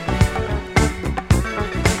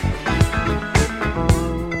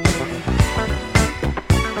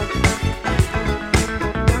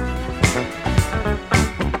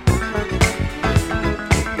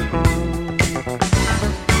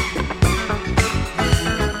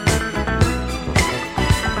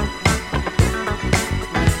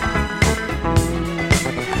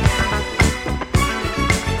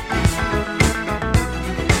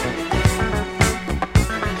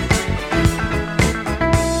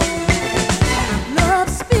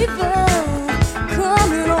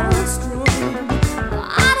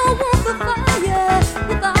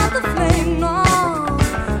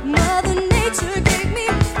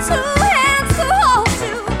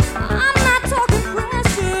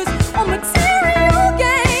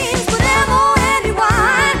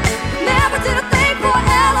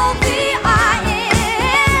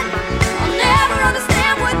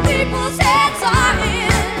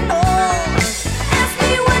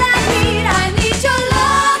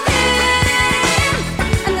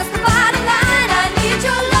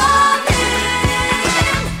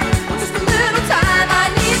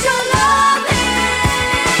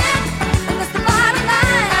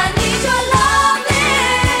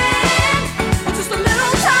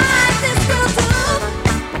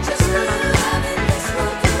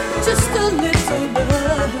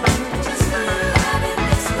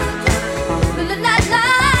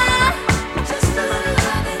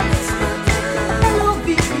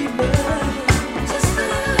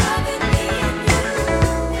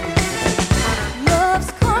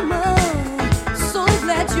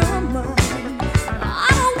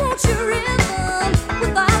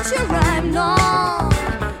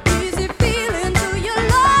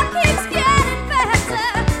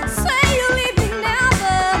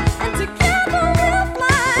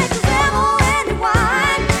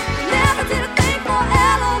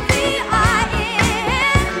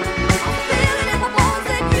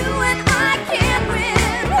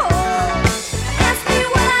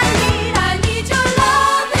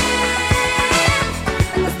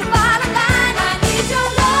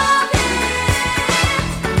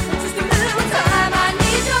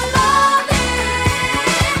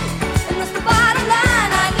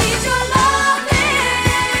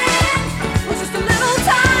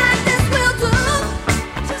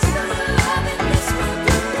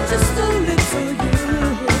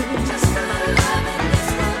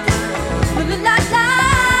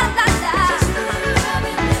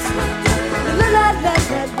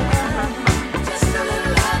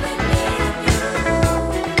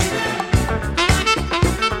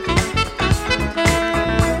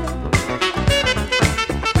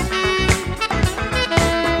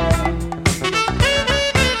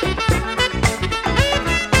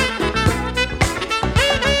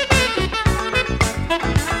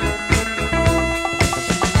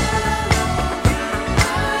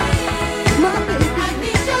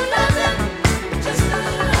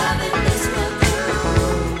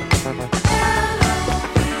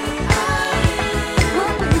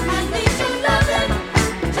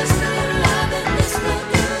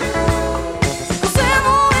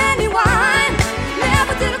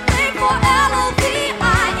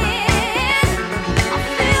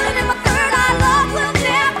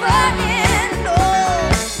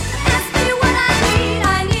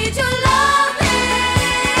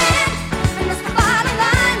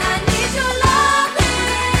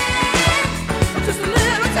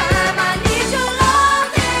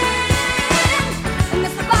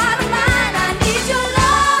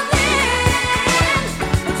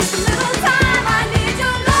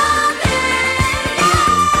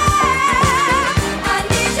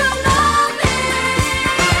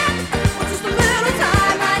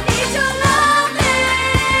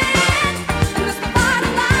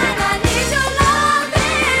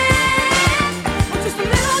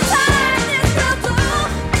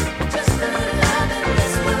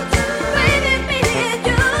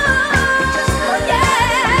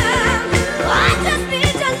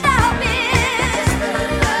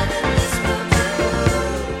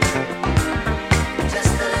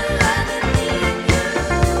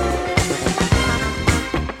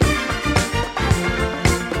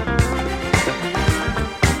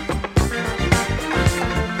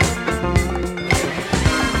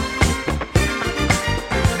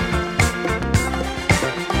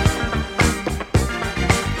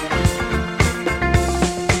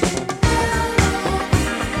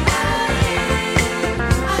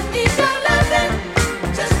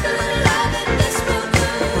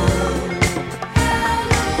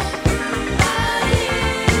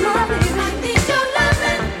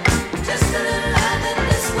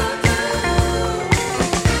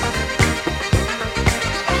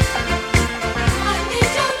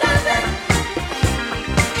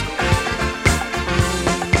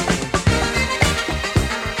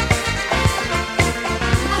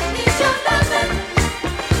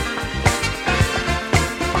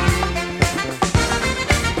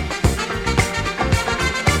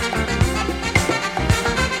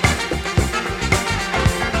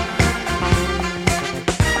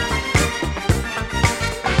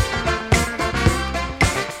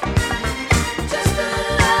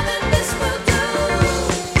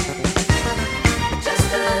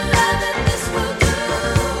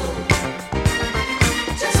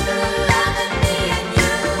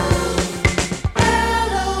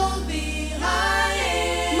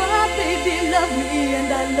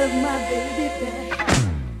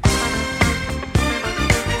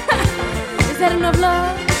 had enough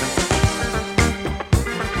love.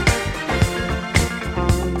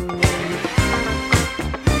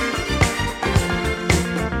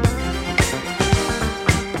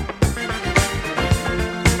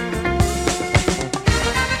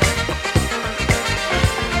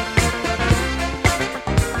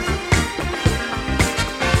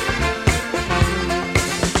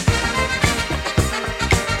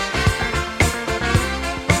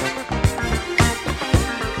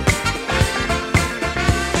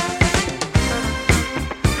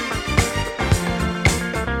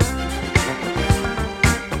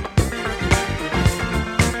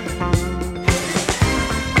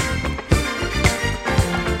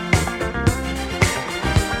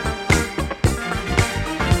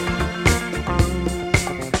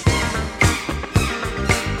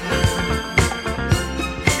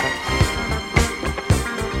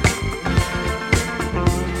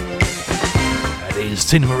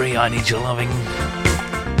 Teena Marie, I Need Your Loving.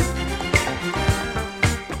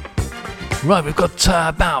 Right, we've got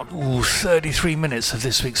about 33 minutes of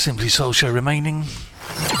this week's Simply Soul show remaining.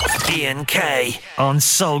 Ian K on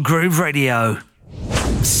Soul Groove Radio.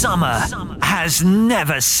 Summer has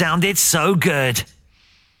never sounded so good.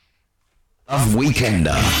 Of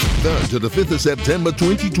Weekender. 3rd to the 5th of September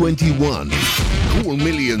 2021. Cool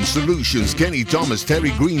Million Solutions, Kenny Thomas,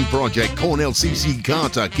 Terry Green Project, Cornell, CC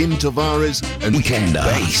Carter, Kim Tavares, and Weekender.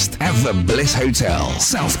 Based at the Bliss Hotel,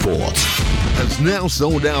 Southport. Has now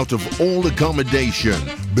sold out of all accommodation.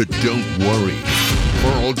 But don't worry.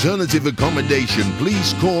 For alternative accommodation,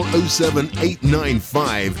 please call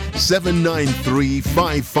 07895 793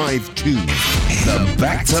 552. The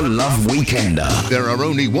Back to Love Weekender. There are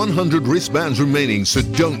only 100 wristbands remaining, so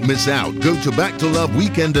don't miss out. Go to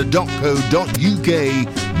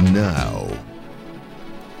backtoloveweekender.co.uk now.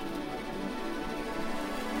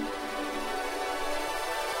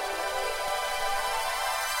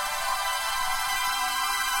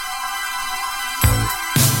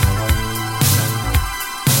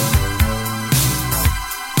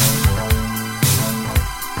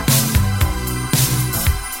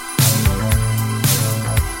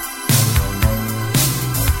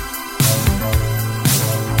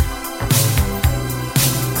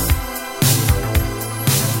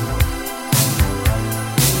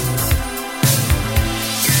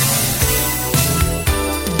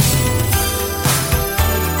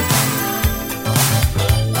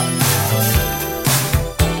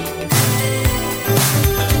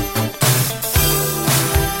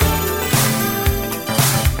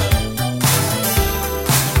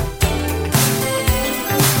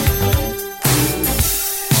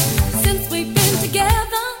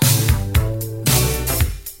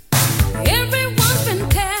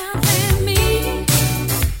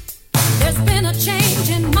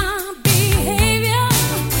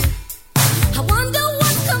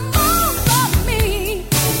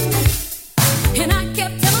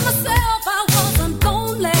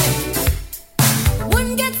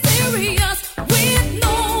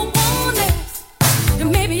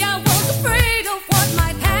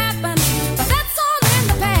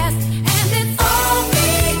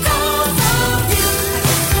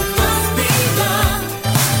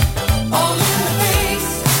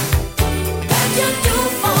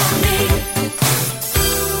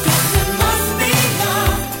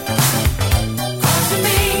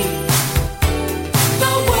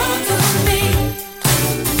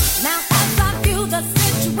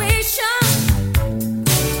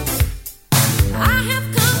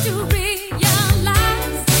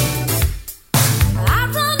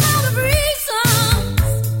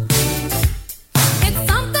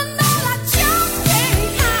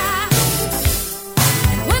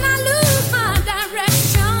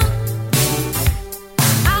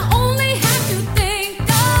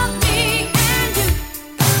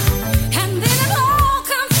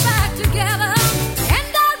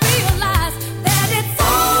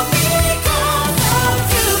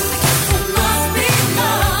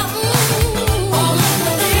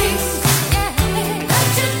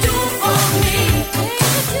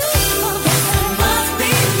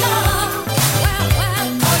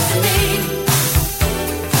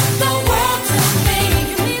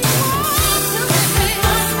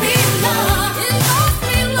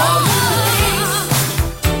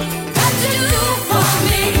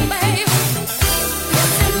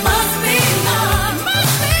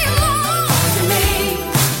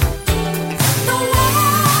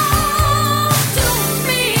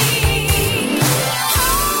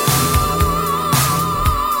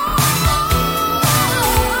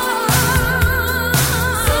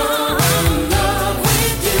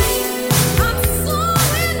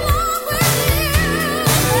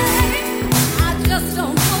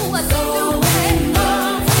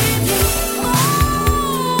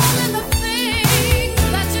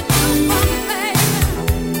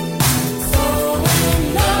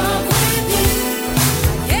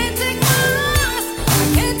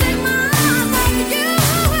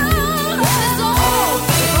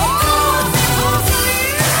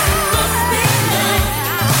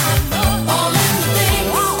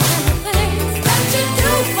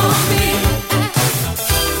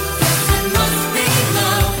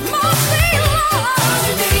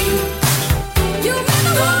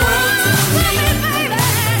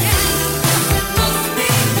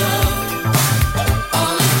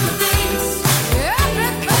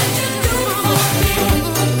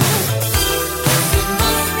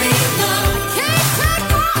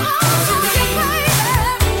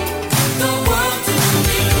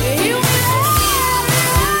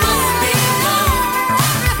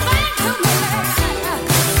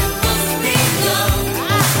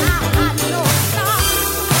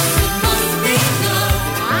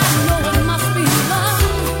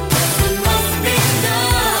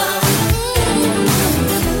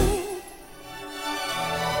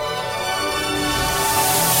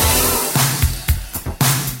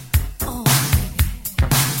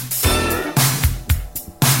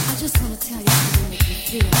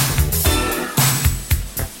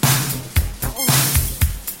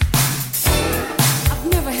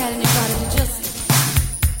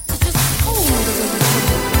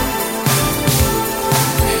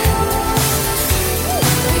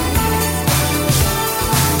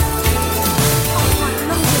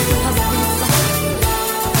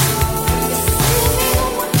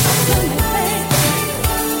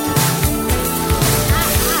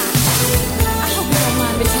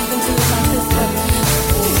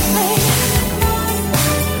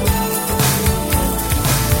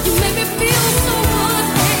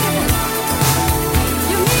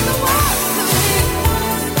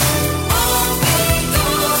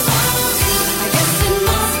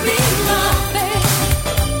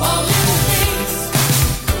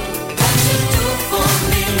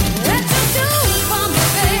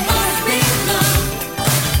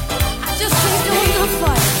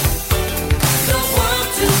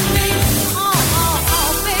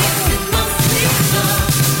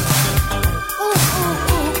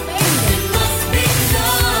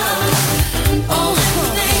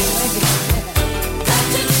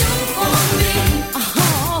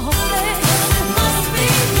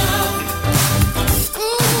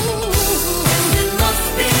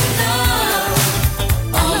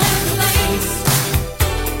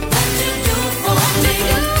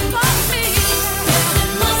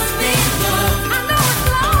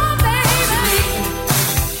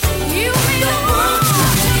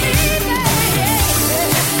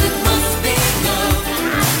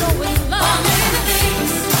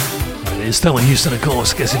 Thelma Houston, of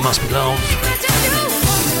course, guess it must be love.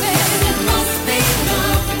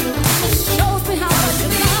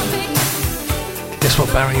 Guess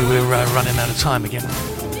what, Barry? We're running out of time again.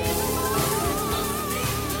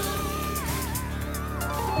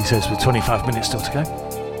 He says with 25 minutes still to go.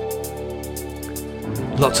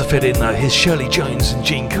 Lots to fit in though. Here's Shirley Jones and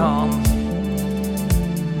Jean Carne.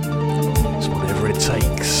 It's whatever it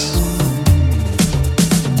takes.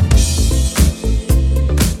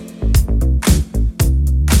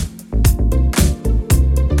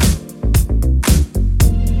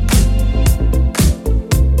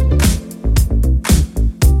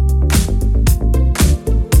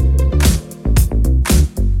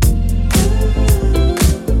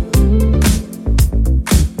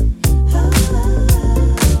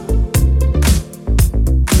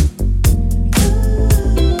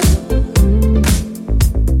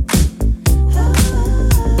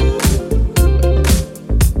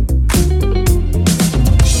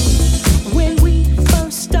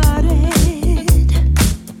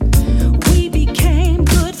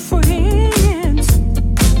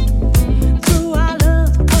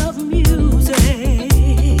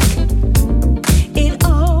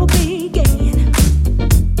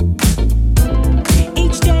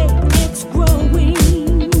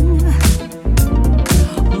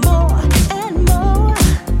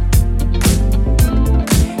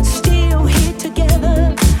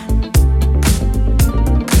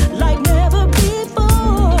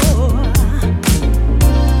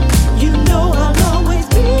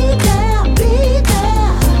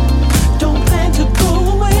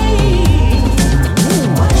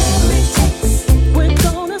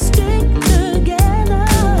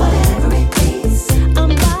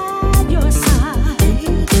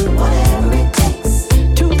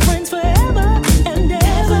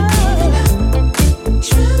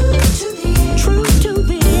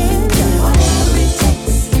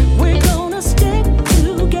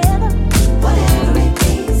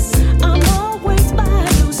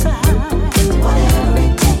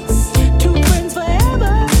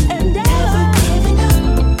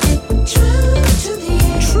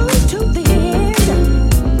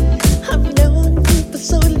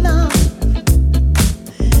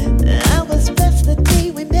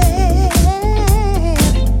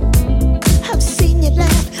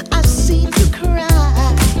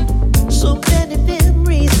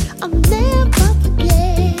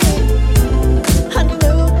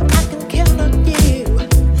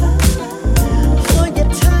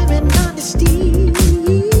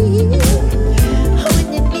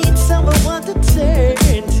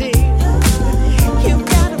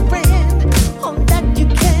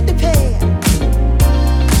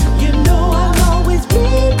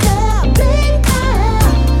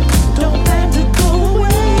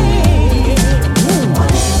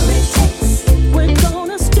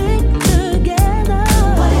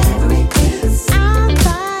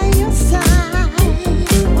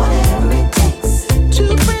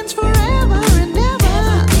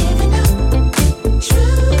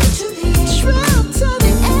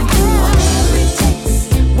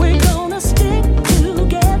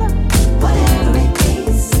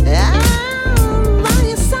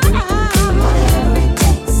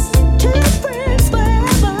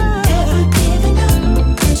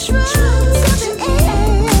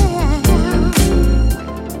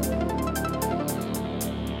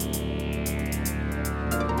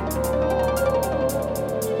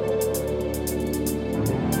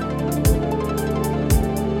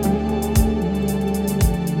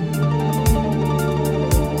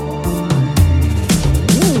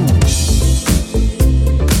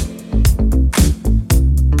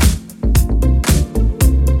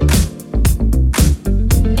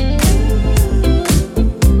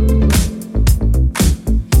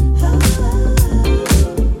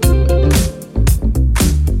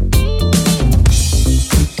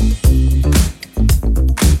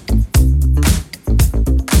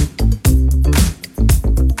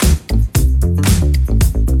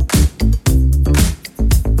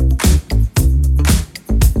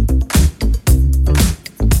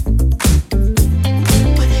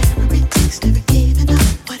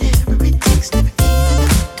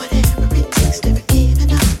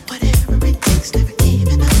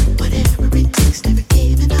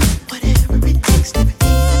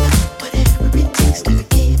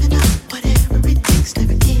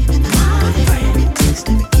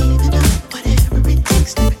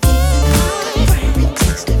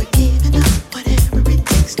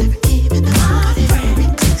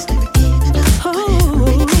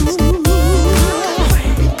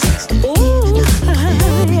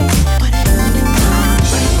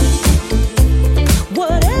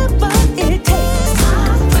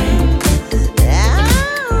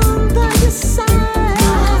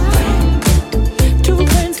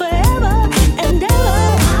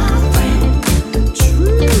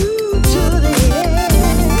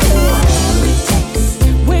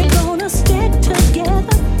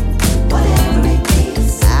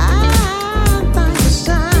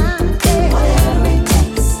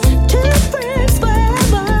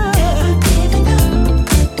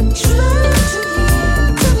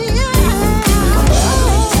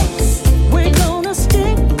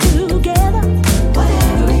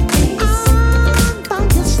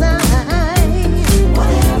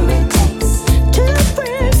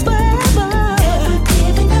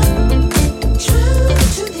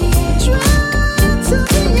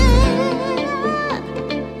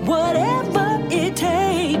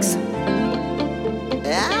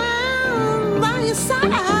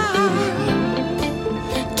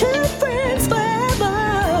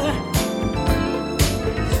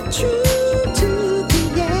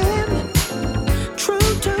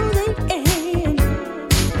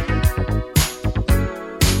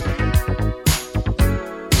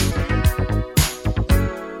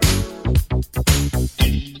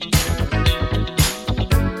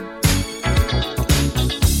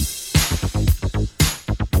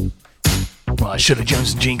 Shirley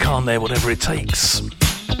Jones and Jean Carne there, whatever it takes.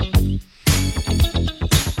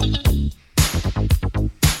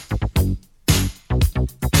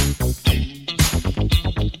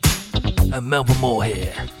 And Melba Moore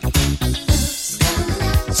here.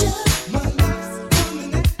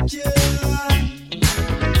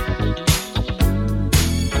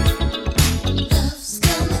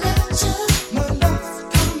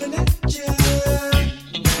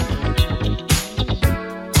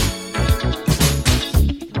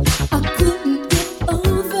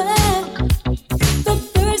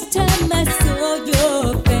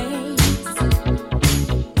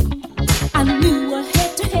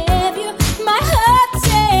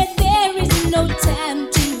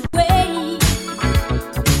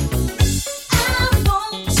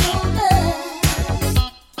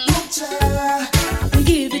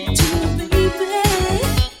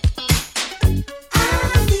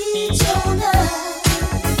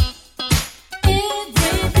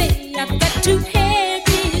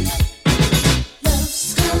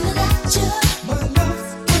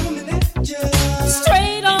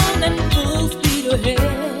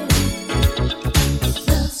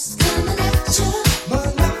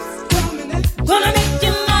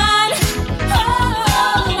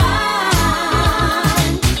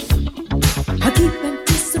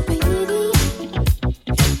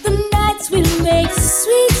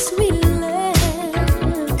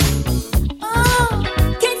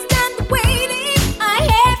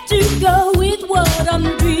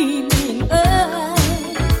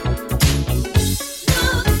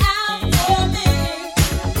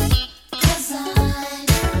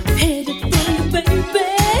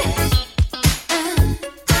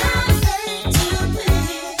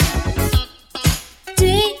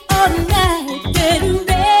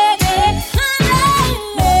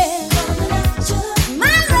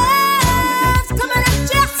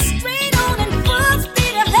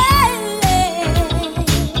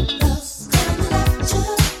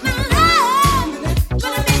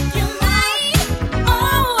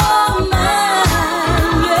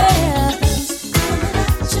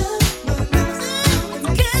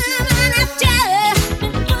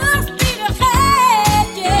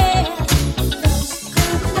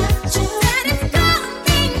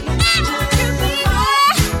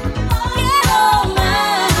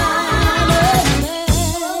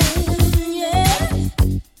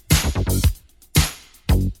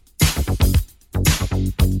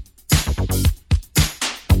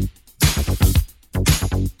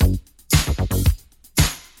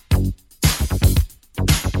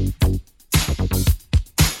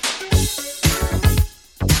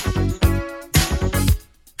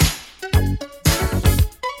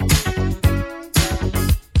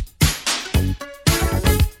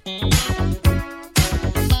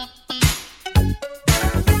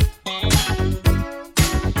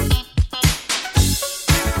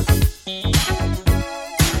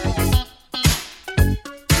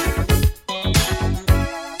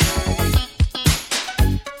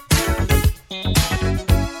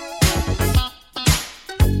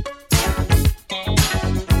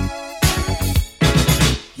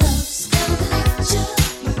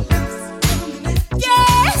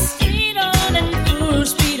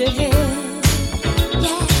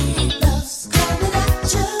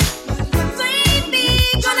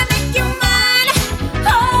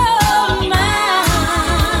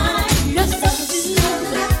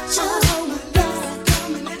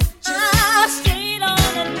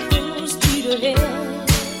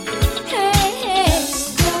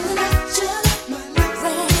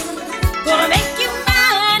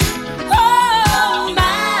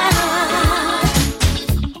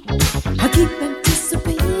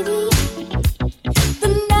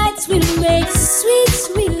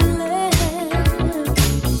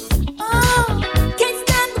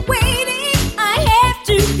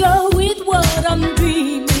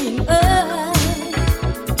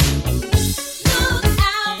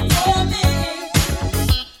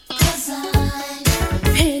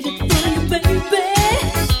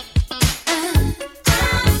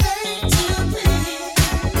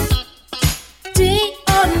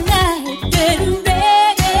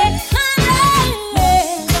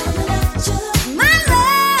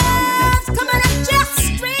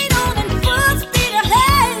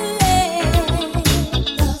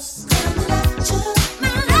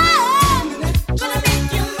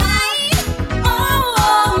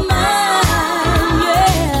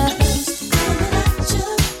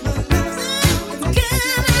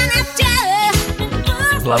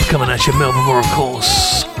 Love coming at you, Melba Moore, of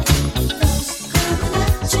course.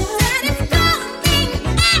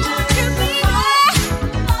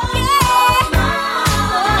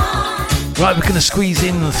 Right, we're going to squeeze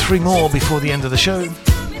in 3 more before the end of the show.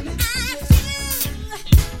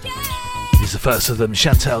 Here's the first of them,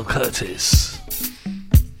 Chantal Curtis.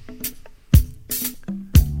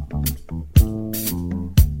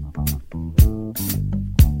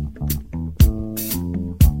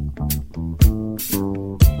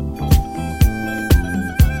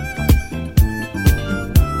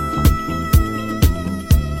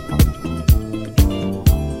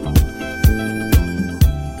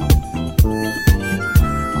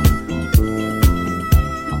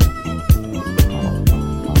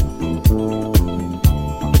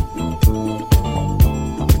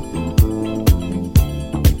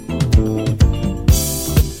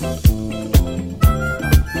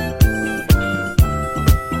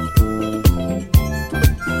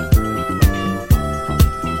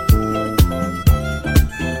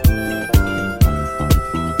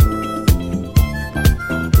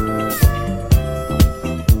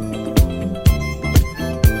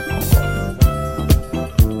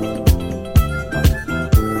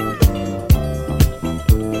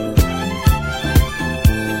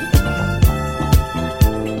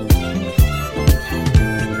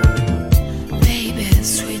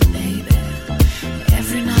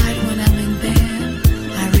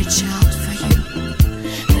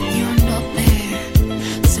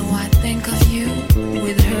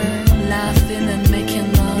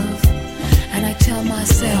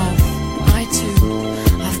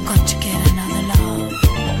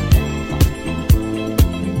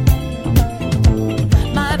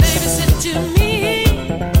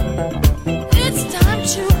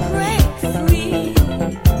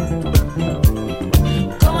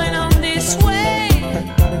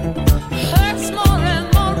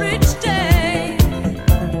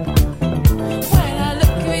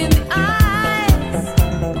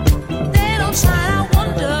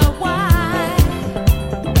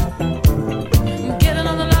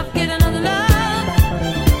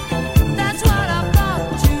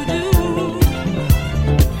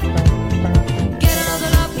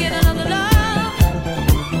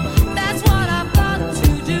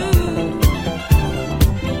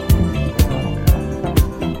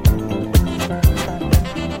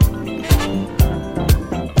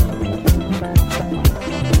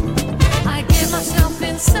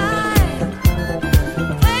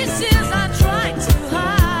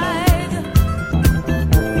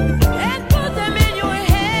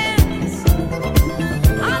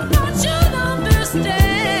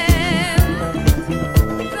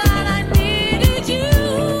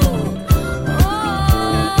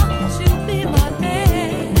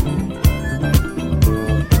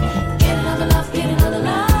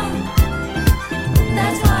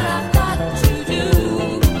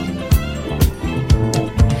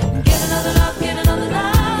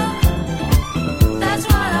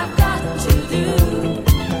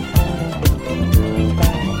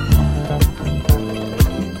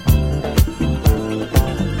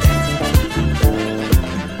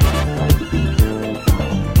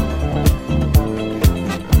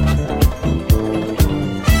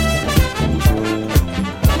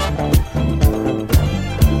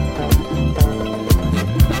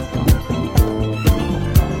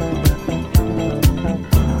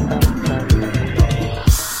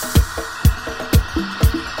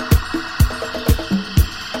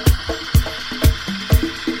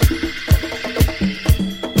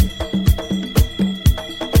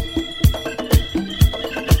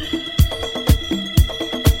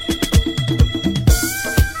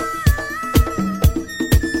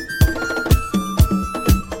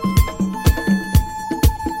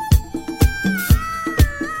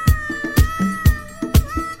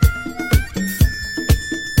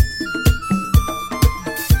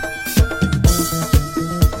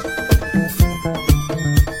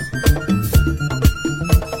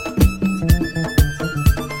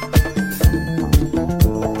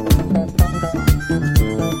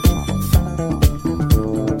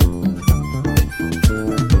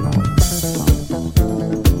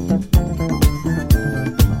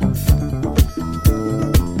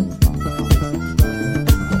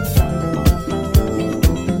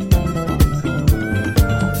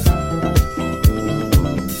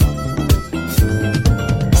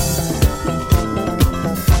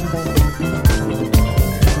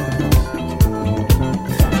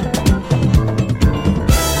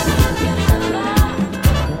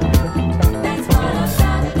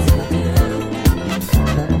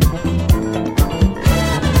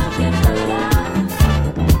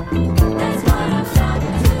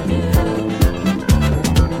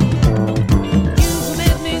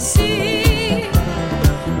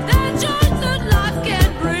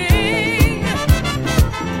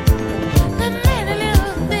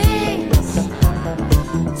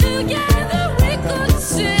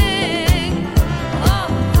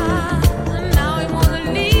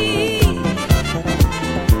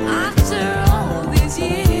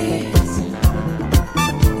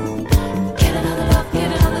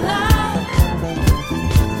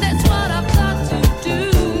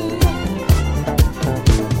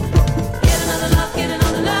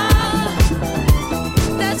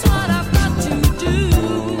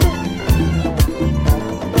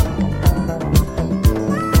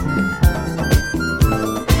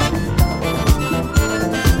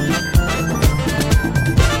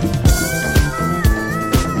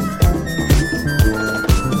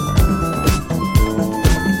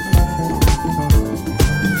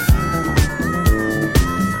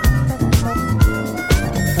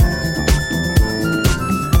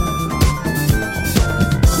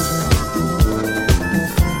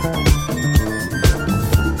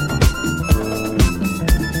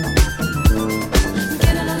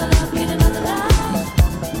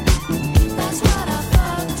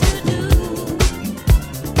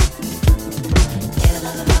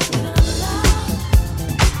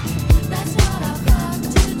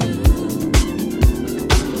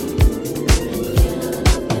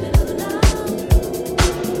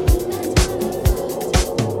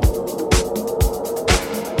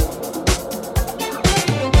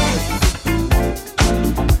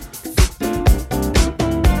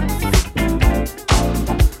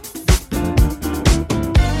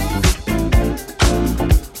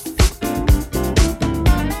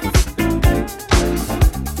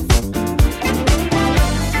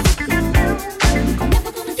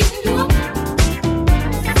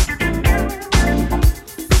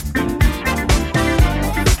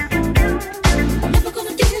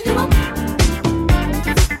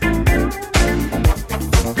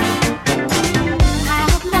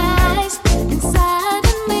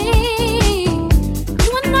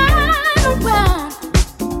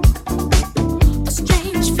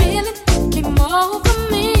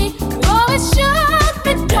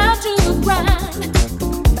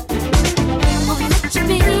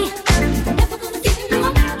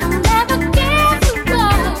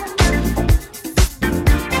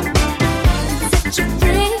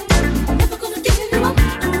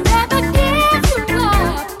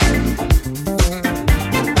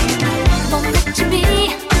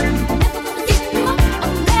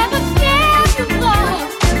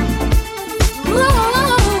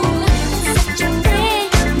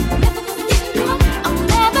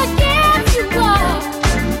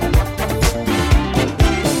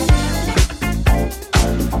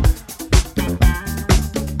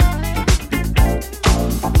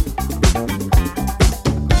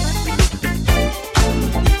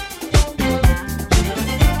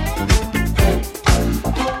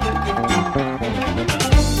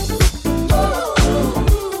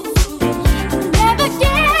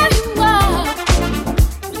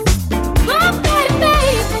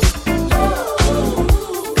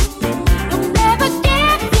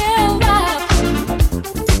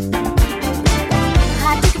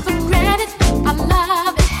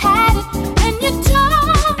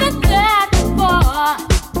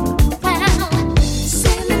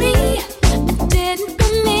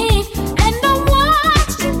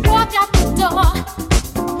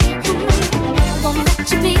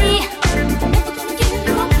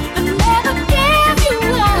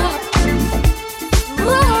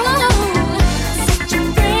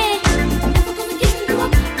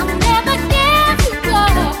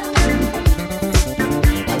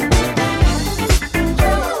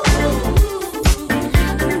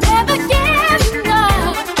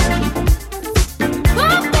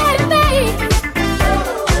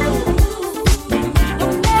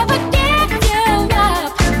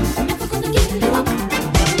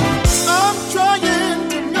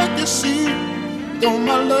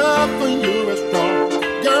 love for you is strong.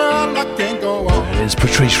 Girl, I can't go on. There's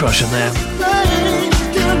Patrice Rushen there.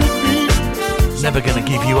 Never gonna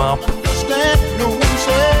give you up.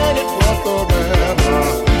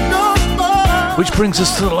 Which brings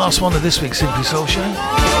us to the last one of this week's Simply Soul Show.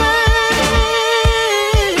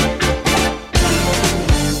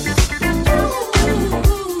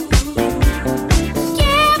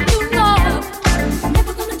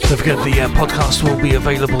 Don't forget the podcast will be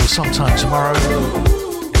available sometime tomorrow.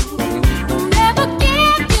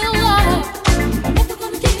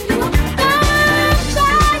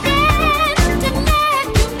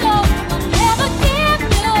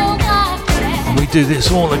 We do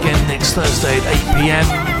this all again next Thursday at 8 p.m.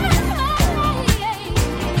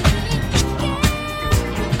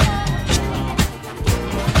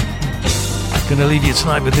 Gonna leave you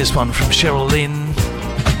tonight with this one from Cheryl, Lynn.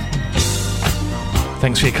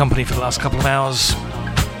 Thanks for your company for the last couple of hours.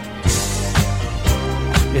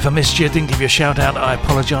 If I missed you, didn't give you a shout out, I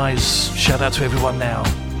apologise. Shout out to everyone now.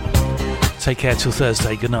 Take care till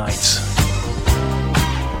Thursday. Good night.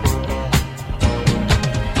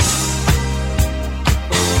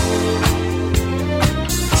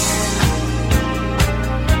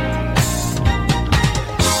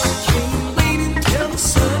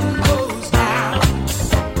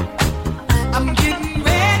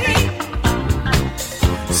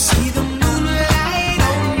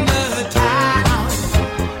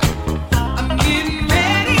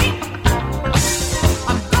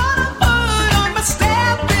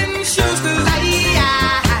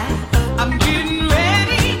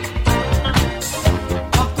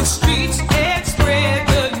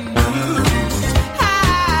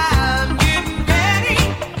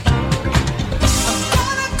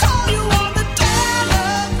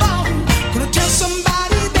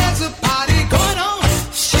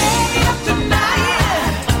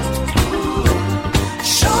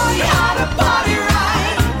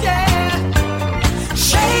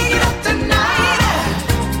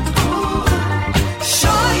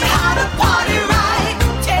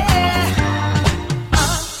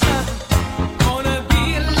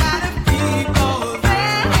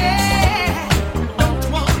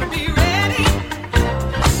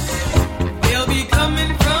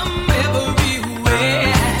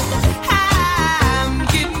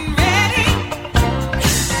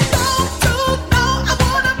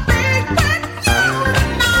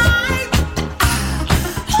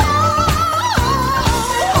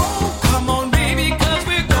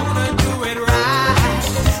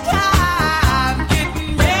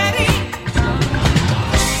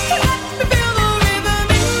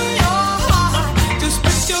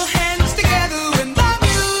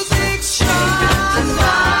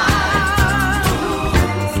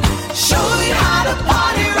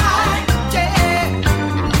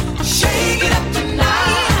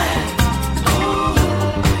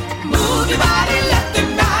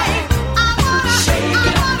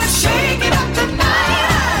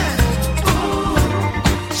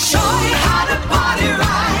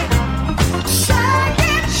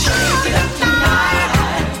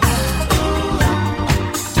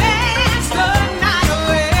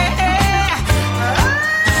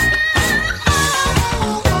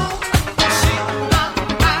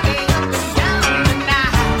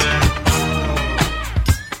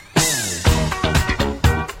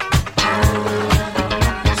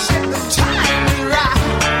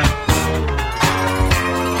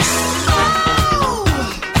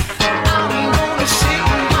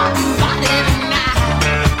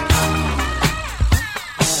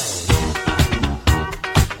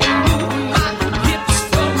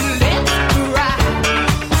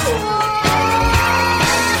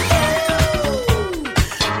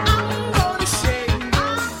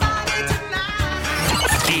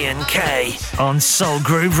 On Soul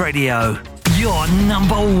Groove Radio, your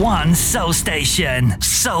number one soul station.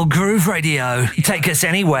 Soul Groove Radio. Take us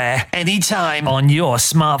anywhere, anytime on your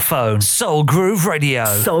smartphone. Soul Groove Radio.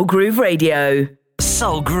 Soul Groove Radio.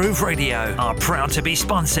 Soul Groove Radio are proud to be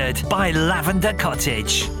sponsored by Lavender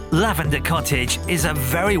Cottage. Lavender Cottage is a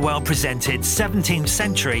very well presented 17th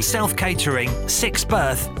century self-catering,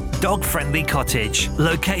 6-berth, dog-friendly cottage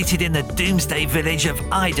located in the Doomsday village of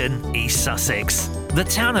Iden, East Sussex. The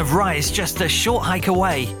town of Rye is just a short hike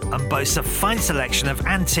away and boasts a fine selection of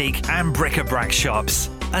antique and bric-a-brac shops,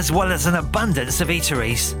 as well as an abundance of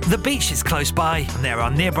eateries. The beach is close by and there are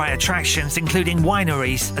nearby attractions including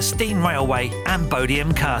wineries, a steam railway and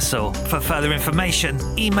Bodiam Castle. For further information,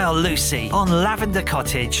 email Lucy on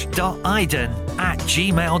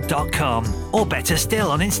lavendercottage.iden@gmail.com or better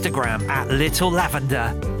still on Instagram at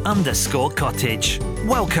littlelavender_cottage.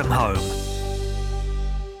 Welcome home.